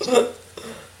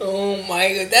 Oh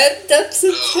my god, that's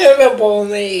a terrible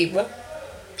name.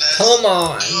 Come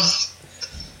on.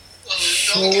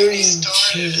 Don't get me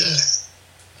started.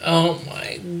 Oh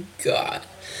my god.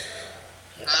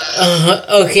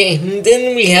 Okay,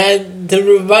 then we had the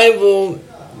Revival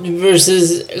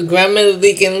versus Gran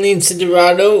Metalik and Lince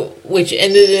Dorado, which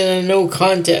ended in a no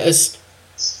contest.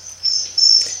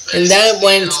 And that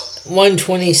went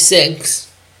 126.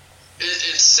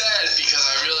 It's sad because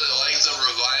I really like the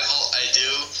Revival, I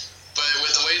do, but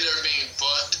with the way they're being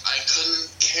booked, I couldn't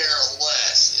care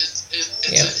less.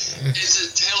 It's a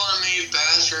tailor-made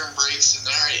bathroom break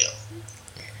scenario.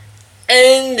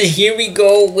 And here we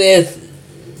go with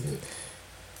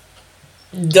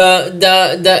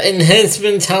the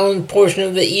enhancement talent portion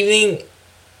of the evening.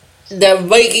 The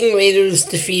Viking Raiders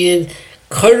defeated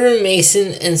Carter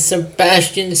Mason and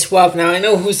Sebastian Suave. Now I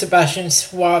know who Sebastian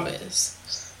Suave is.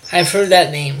 I've heard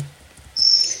that name.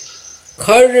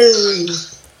 Carter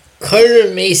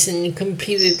Mason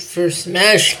competed for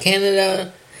Smash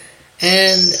Canada,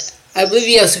 and I believe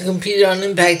he also competed on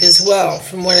Impact as well,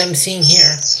 from what I'm seeing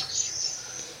here.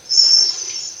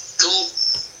 Cool.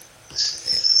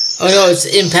 Oh no, it's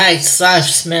Impact /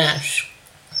 Smash.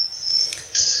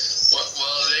 Well,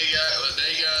 they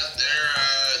got their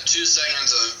 2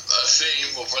 seconds of fame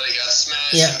before they got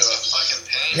smashed Yeah. into a fucking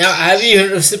pancake. Now, have you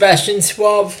heard of Sebastian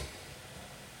Suave?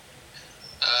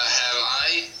 Have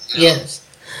I? No. Yes.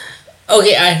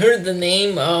 Okay, I heard the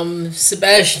name.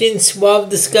 Sebastian Suave.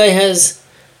 This guy has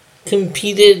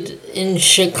competed in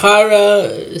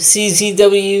Shakara,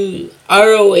 CZW,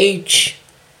 ROH.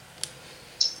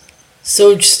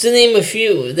 So just to name a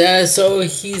few. So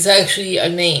he's actually a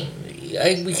name.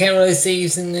 We can't really say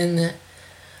he's a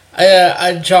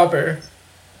jobber.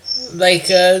 Like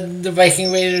the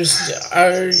Viking Raiders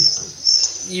are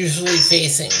usually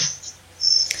facing.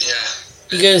 Yeah.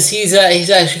 Because he's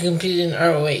actually competed in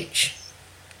ROH.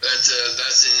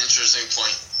 That's an interesting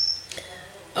point.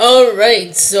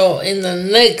 Alright, so in the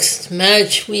next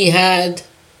match we had...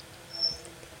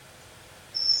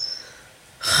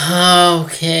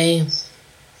 Okay.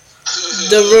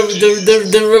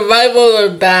 The Revival are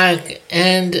back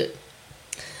and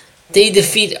they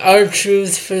defeat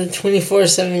R-Truth for the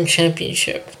 24/7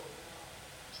 championship.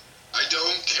 I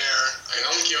don't care. I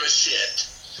don't give a shit.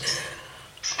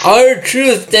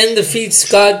 R-Truth then defeats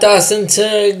Scott Dawson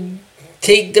to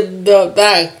take the belt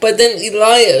back, but then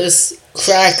Elias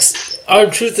cracks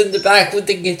R-Truth in the back with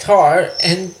the guitar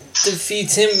and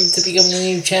defeats him to become the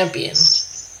new champion.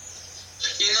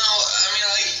 You know, I mean,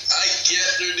 I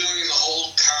get they're doing the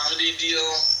whole comedy deal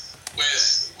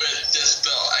with this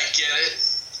belt. I get it.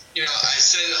 You know, I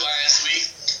said it last week.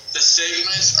 The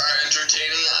segments are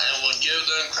entertaining. I will give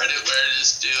them credit where it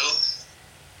is due.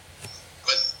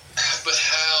 But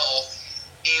how,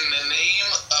 in the name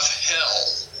of hell,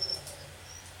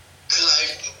 could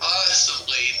I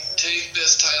possibly take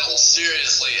this title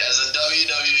seriously as a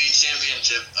WWE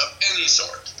championship of any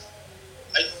sort?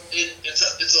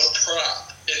 It's a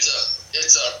prop.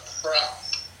 It's a prop.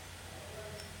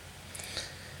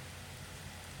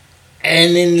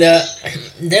 And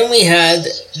then we had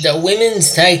the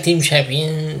women's tag team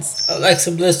champions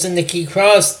Alexa Bliss and Nikki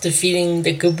Cross defeating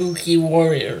the Kabuki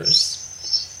Warriors.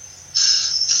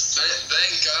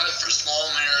 Thank God for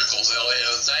small miracles,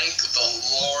 Elio. Thank the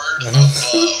Lord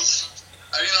above.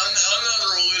 I mean, I'm not a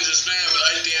religious man, but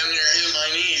I damn near hit my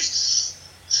knees.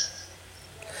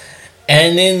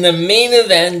 And in the main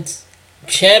event,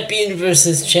 champion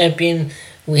versus champion,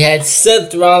 we had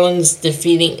Seth Rollins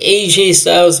defeating AJ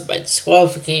Styles by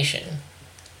disqualification.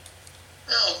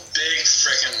 Oh, big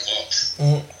frickin' whoop.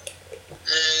 Mm.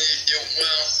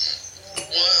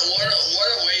 What a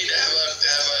way to have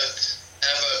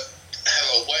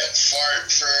a wet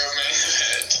fart for a main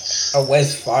event. A wet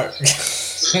fart.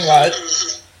 What?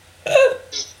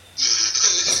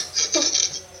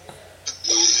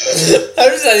 How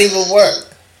does that even work?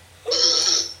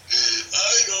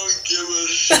 I don't give a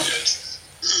shit.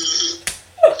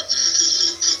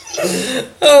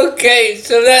 Okay,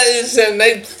 so that is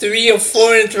night 3 of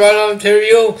 4 in Toronto,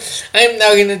 Ontario. I'm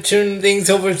now going to turn things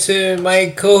over to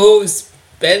my co-host,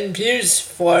 Ben Pierce,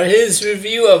 for his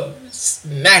review of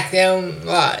SmackDown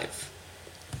Live.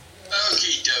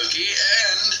 Okie dokie,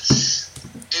 and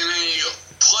in a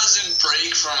pleasant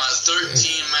break from a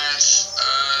 13-match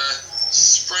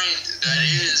sprint that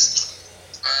is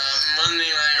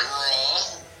Monday Night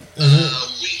Raw,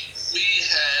 we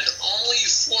had only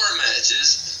 4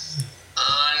 matches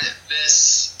on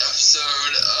this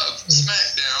episode of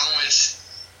SmackDown, which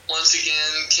once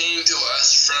again came to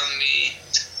us from the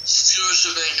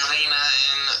Scotiabank Arena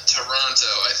in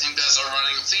Toronto. I think that's a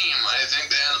running theme. I think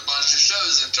they had a bunch of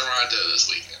shows in Toronto this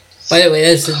weekend. By the way,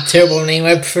 that's a terrible name.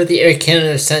 I prefer the Air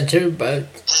Canada Centre, but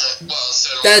Well, so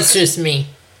do that's I. just me.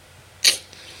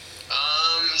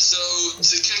 So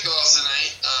to kick off the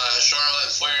night,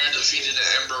 Charlotte Flair defeated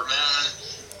Ember Moon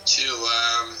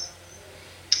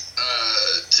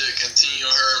to continue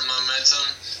her momentum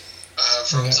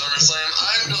from SummerSlam.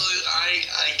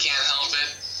 I can't help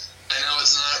it. I know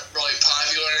it's not really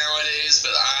popular nowadays,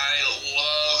 but I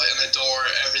love and adore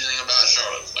everything about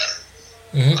Charlotte Flair.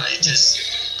 I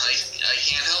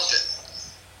can't help it.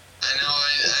 I know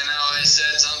I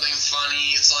said something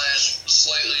funny /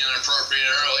 slightly inappropriate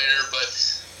earlier, but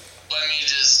let me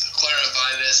just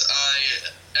clarify this.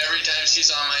 Every time she's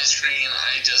on my screen,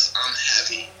 I'm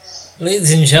happy.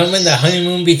 Ladies and gentlemen, the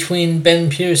honeymoon between Ben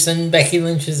Pierce and Becky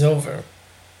Lynch is over.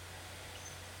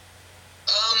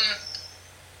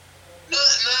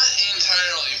 Not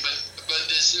entirely, but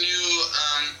this new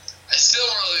I still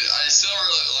really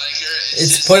like her.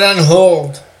 It's just, put on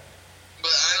hold.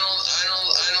 but I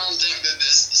don't think that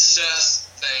this Seth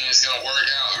thing is gonna work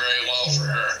out very well for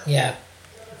her. Yeah.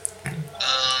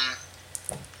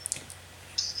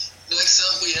 Next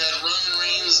up, we had Roman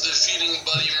Reigns defeating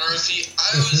Buddy Murphy.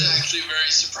 I was actually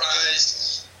very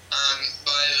surprised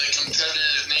by the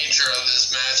competitive nature of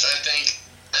this match. I think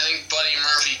Buddy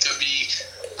Murphy could be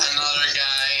another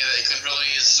guy that could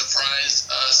really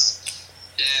surprise us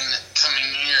in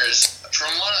coming years.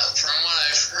 From what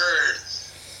I've heard,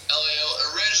 Elio,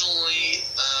 originally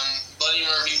Buddy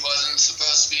Murphy wasn't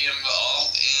supposed to be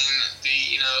involved in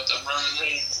the Roman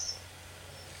Reigns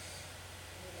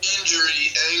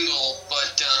injury angle,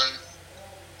 but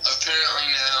apparently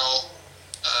now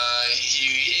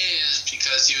he is,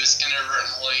 because he was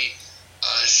inadvertently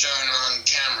shown on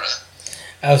camera.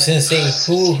 I was gonna say,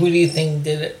 who do you think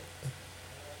did it?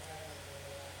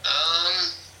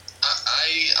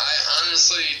 I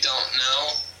honestly don't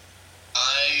know.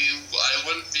 I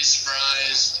wouldn't be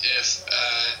surprised if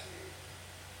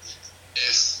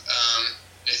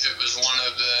it was one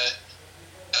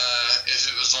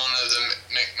of the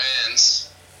McMahons.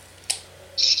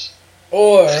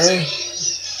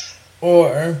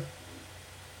 Or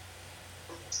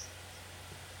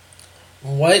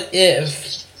what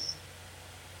if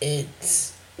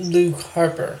it's Luke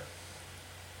Harper?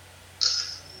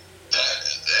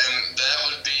 That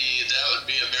would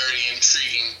be a very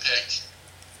intriguing pick.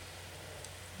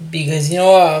 Because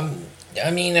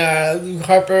Luke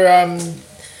Harper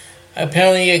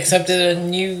apparently accepted a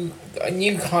new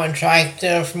contract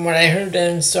from what I heard,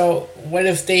 and so what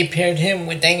if they paired him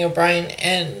with Daniel Bryan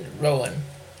and Rowan?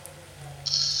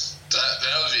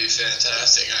 That would be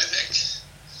fantastic, I think.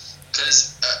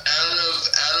 Because out of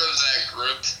that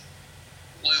group,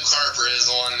 Luke Harper is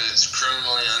the one that's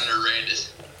criminally underrated.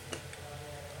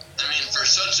 I mean, for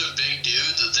such a big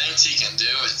dude, the things he can do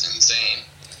is insane.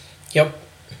 Yep.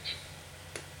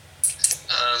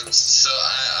 So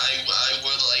I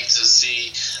would like to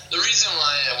see. The reason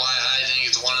why I think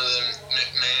it's one of the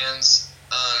McMahons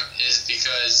is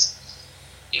because,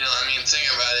 think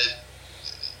about it.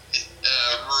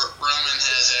 Roman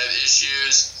has had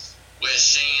issues with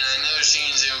Shane. I know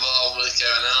Shane's involved with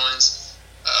Kevin Owens.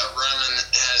 Roman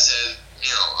has had,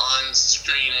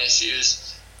 on-screen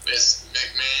issues with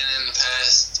McMahon in the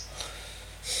past.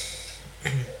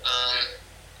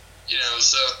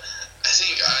 So I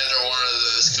think either one of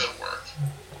those could work.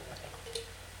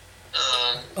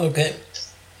 Okay.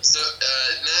 So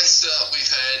next up, we've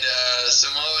had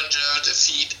Samoa Joe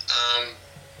defeat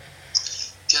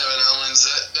Kevin Owens.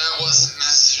 That wasn't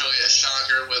necessarily a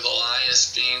shocker, with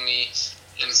Elias being the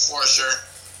enforcer.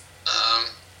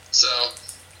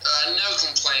 No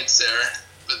complaints there.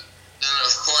 But then,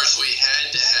 of course, we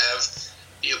had to have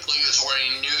the obligatory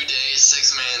New Day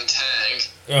 6-man tag.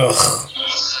 Ugh.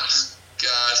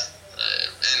 God.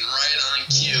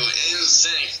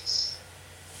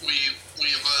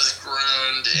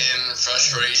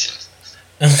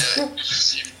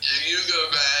 If you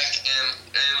go back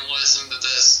and listen to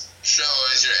this show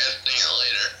as you're editing it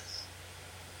later,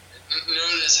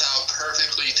 notice how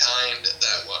perfectly timed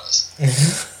that was.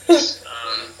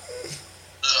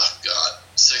 Oh God,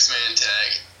 6-man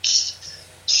tag.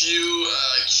 Cue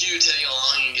Teddy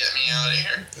Long and get me out of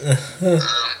here.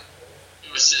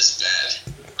 It was just bad.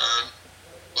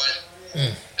 But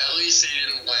at least he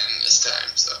didn't win this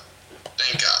time, so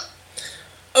thank God.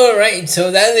 Alright,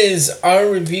 so that is our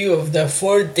review of the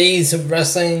 4 days of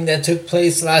wrestling that took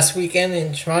place last weekend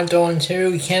in Toronto,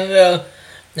 Ontario, Canada.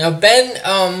 Now, Ben,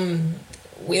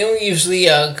 we don't usually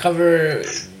cover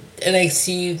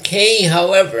NXT UK,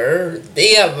 however,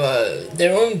 they have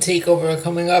their own takeover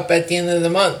coming up at the end of the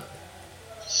month.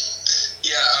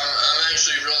 Yeah, I'm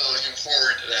actually really looking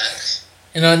forward to that.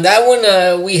 And on that one,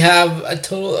 we have a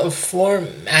total of 4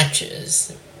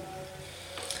 matches.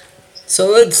 So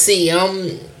let's see. Okay. I would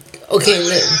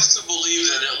have to believe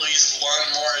that at least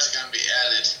one more is going to be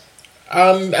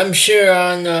added. I'm sure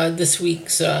on this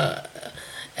week's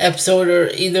episode,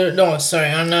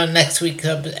 on next week's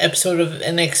episode of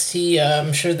NXT,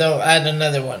 I'm sure they'll add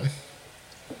another one.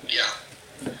 Yeah.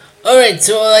 Alright,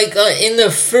 so in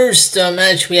the first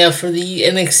match we have for the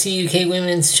NXT UK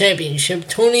Women's Championship,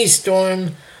 Toni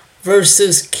Storm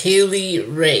versus Kaylee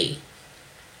Ray.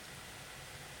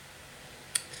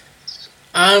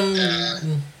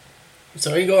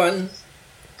 Sorry, go on.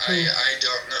 I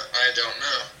don't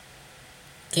know.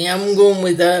 Okay, I'm going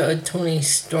with Toni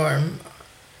Storm.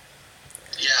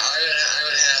 Yeah, I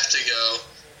would have to go.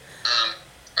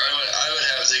 I would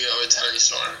have to go with Toni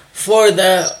Storm. For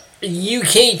the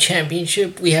UK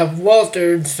Championship, we have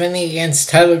Walter defending against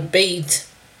Tyler Bate.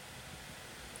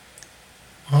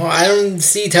 Oh, I don't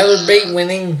see Tyler Bate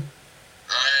winning.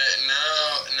 I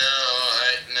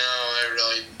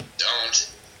really don't.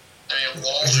 I mean,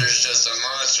 Walter's just a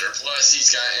monster. Plus, he's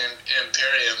got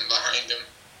Imperium behind him.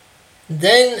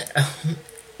 Then,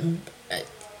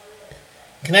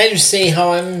 can I just say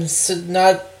how I'm so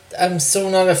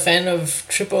not a fan of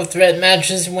triple threat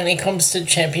matches when it comes to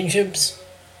championships?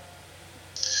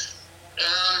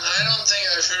 I don't think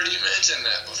I've heard you mention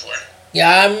that before. Yeah,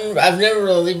 I've never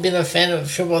really been a fan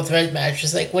of triple threat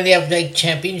matches. Like when they have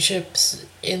championships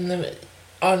on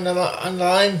the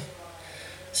line.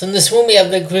 So in this one we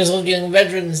have the Grizzled Young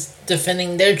Veterans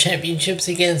defending their championships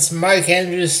against Mark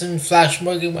Anderson, Flash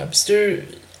Morgan Webster,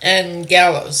 and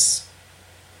Gallows.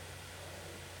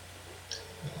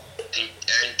 And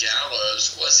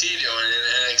Gallows, what's he doing in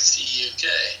NXT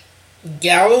UK?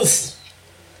 Gallows?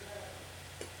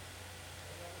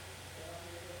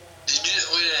 Did you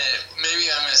wait a minute? Maybe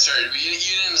I misheard. You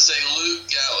didn't say Luke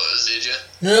Gallows, did you?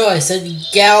 No, I said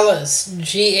Gallus.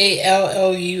 Gallus.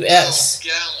 Oh, Gallus.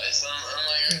 I'm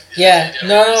like, Yeah,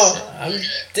 no. Okay.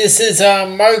 This is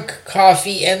Mark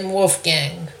Coffey and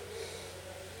Wolfgang.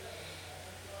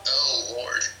 Oh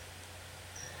Lord.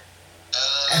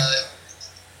 I'm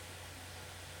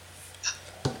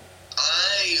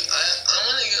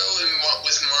gonna go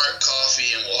with Mark Coffey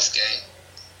and Wolfgang.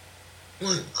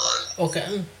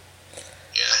 Okay.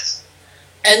 Yeah.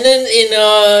 And then in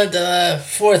the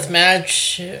fourth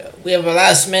match, we have a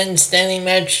last man standing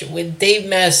match with Dave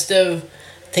Mastiff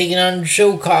taking on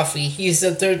Joe Coffey. He's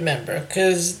the third member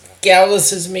because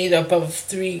Gallus is made up of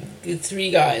three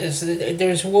guys.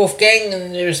 There's Wolfgang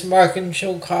and there's Mark and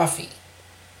Joe Coffey.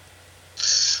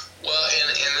 Well, in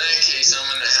that case, I'm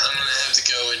gonna have to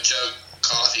go with Joe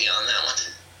Coffey on that one.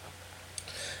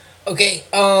 Okay.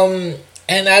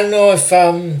 And I don't know if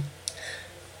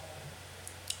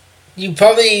you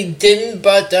probably didn't,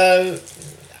 but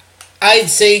I'd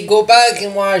say go back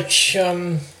and watch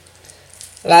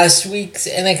last week's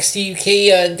NXT UK.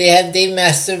 They had Dave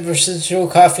Mastiff versus Joe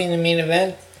Coffey in the main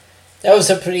event. That was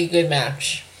a pretty good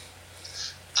match.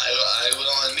 I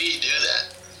will indeed do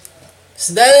that.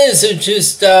 So that is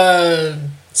just a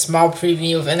small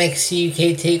preview of NXT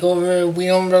UK TakeOver. We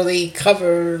don't really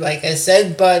cover, like I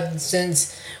said, but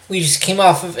since we just came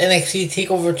off of NXT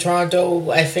TakeOver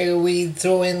Toronto, I figured we'd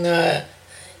throw in the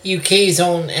UK's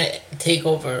own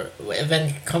TakeOver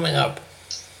event coming up.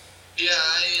 Yeah,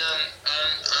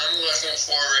 I'm looking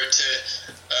forward to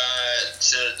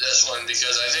this one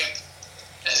because I think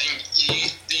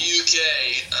the UK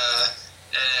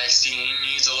NXT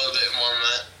needs a little bit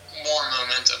more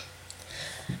momentum.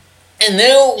 And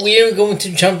now we are going to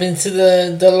jump into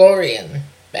the DeLorean,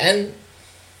 Ben.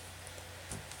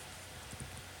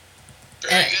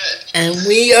 Very good. And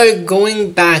we are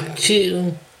going back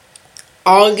to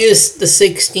August the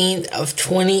 16th of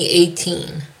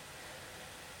 2018.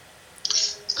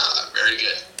 Very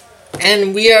good.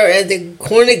 and we are at the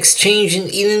Corn Exchange in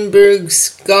Edinburgh,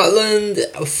 Scotland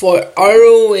for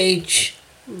ROH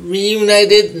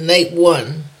Reunited Night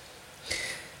 1.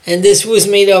 And this was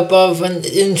made up of an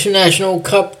International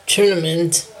Cup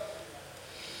tournament.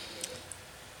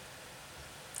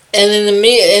 And in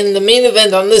the main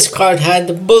event on this card had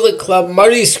the Bullet Club,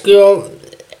 Marty Scurll,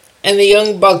 and the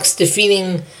Young Bucks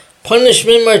defeating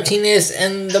Punishment Martinez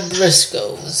and the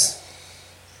Briscoes.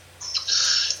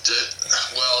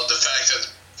 The fact that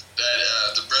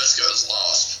the Briscoes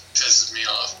lost pisses me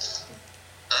off.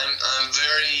 I'm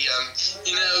very,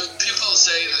 people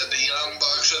say that the Young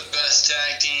Bucks are the best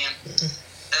tag team.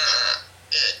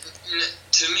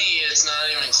 To me, it's not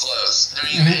even close. I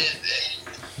mean, and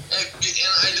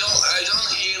I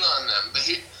don't hate on them,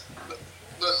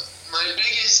 but my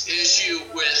biggest issue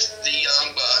with the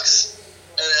Young Bucks,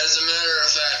 and as a matter of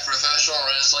fact, professional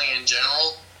wrestling in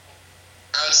general,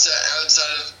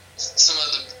 outside of some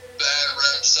of the bad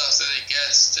rep stuff that it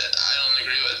gets that I don't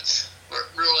agree with, but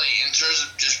really, in terms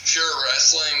of just pure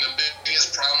wrestling, the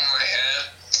biggest problem I have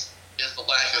is the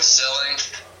lack of selling.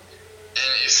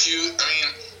 And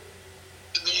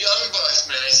the Young Bucks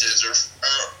matches are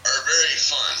very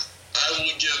fun. I will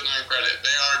give them credit.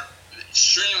 They are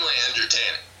extremely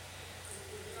entertaining.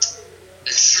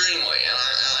 Extremely. And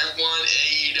I want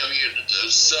AEW to do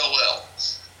so well.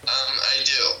 I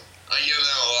do. I give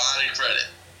them a lot of credit.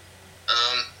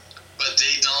 But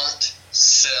they don't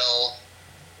sell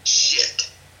shit.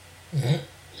 Mm-hmm.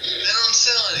 They don't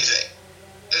sell anything.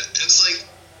 It's like,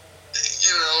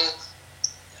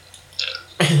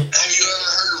 have you ever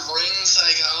heard of ring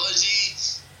psychology?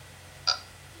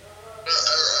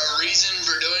 A reason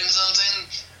for doing something?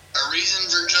 A reason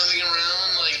for jumping around?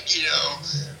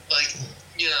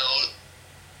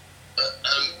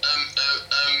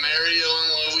 A Mario and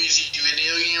Luigi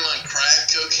video game on crack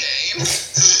cocaine?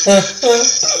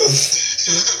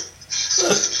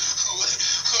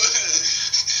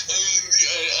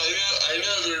 I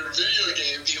know they're video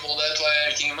game people, that's why I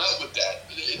came up with that.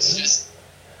 But it's just...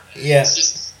 Yeah.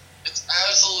 It's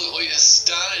absolutely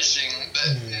astonishing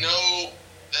that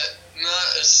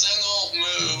not a single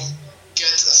move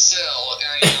gets a sell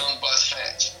in a Young Bucks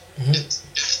match. Mm-hmm.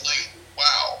 It's like,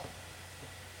 wow.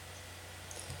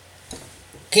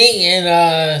 Okay,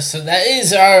 and so that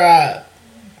is our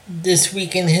This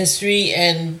Week in History.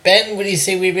 And Ben, what do you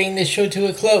say we bring this show to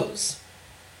a close?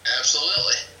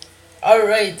 Absolutely.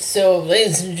 Alright, so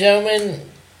ladies and gentlemen,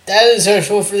 that is our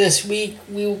show for this week.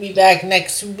 We will be back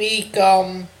next week.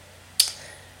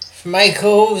 For my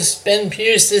co-host, Ben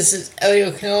Pierce, this is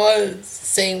Elio Canola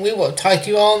saying we will talk to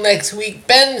you all next week.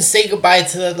 Ben, say goodbye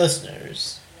to the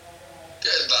listeners.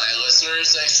 Goodbye,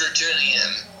 listeners. Thanks for tuning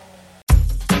in.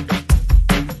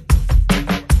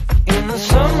 In the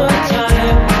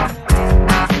summertime,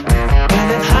 when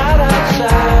it's hot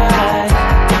outside,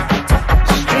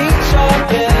 the streets are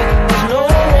bare, there's no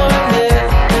one there,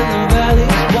 and the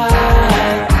valley's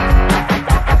wide.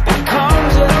 There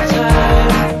comes a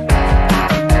time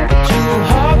that two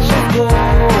hearts will go,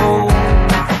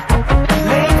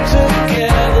 live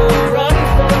together, run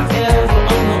forever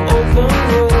on the open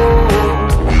road.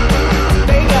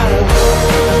 They gotta go.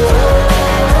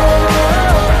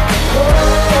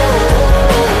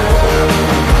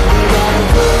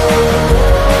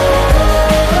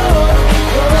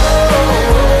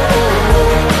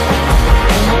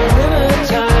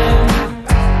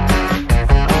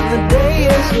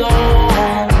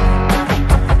 Long,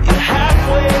 you're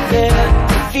halfway there,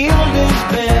 the field is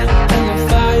bare.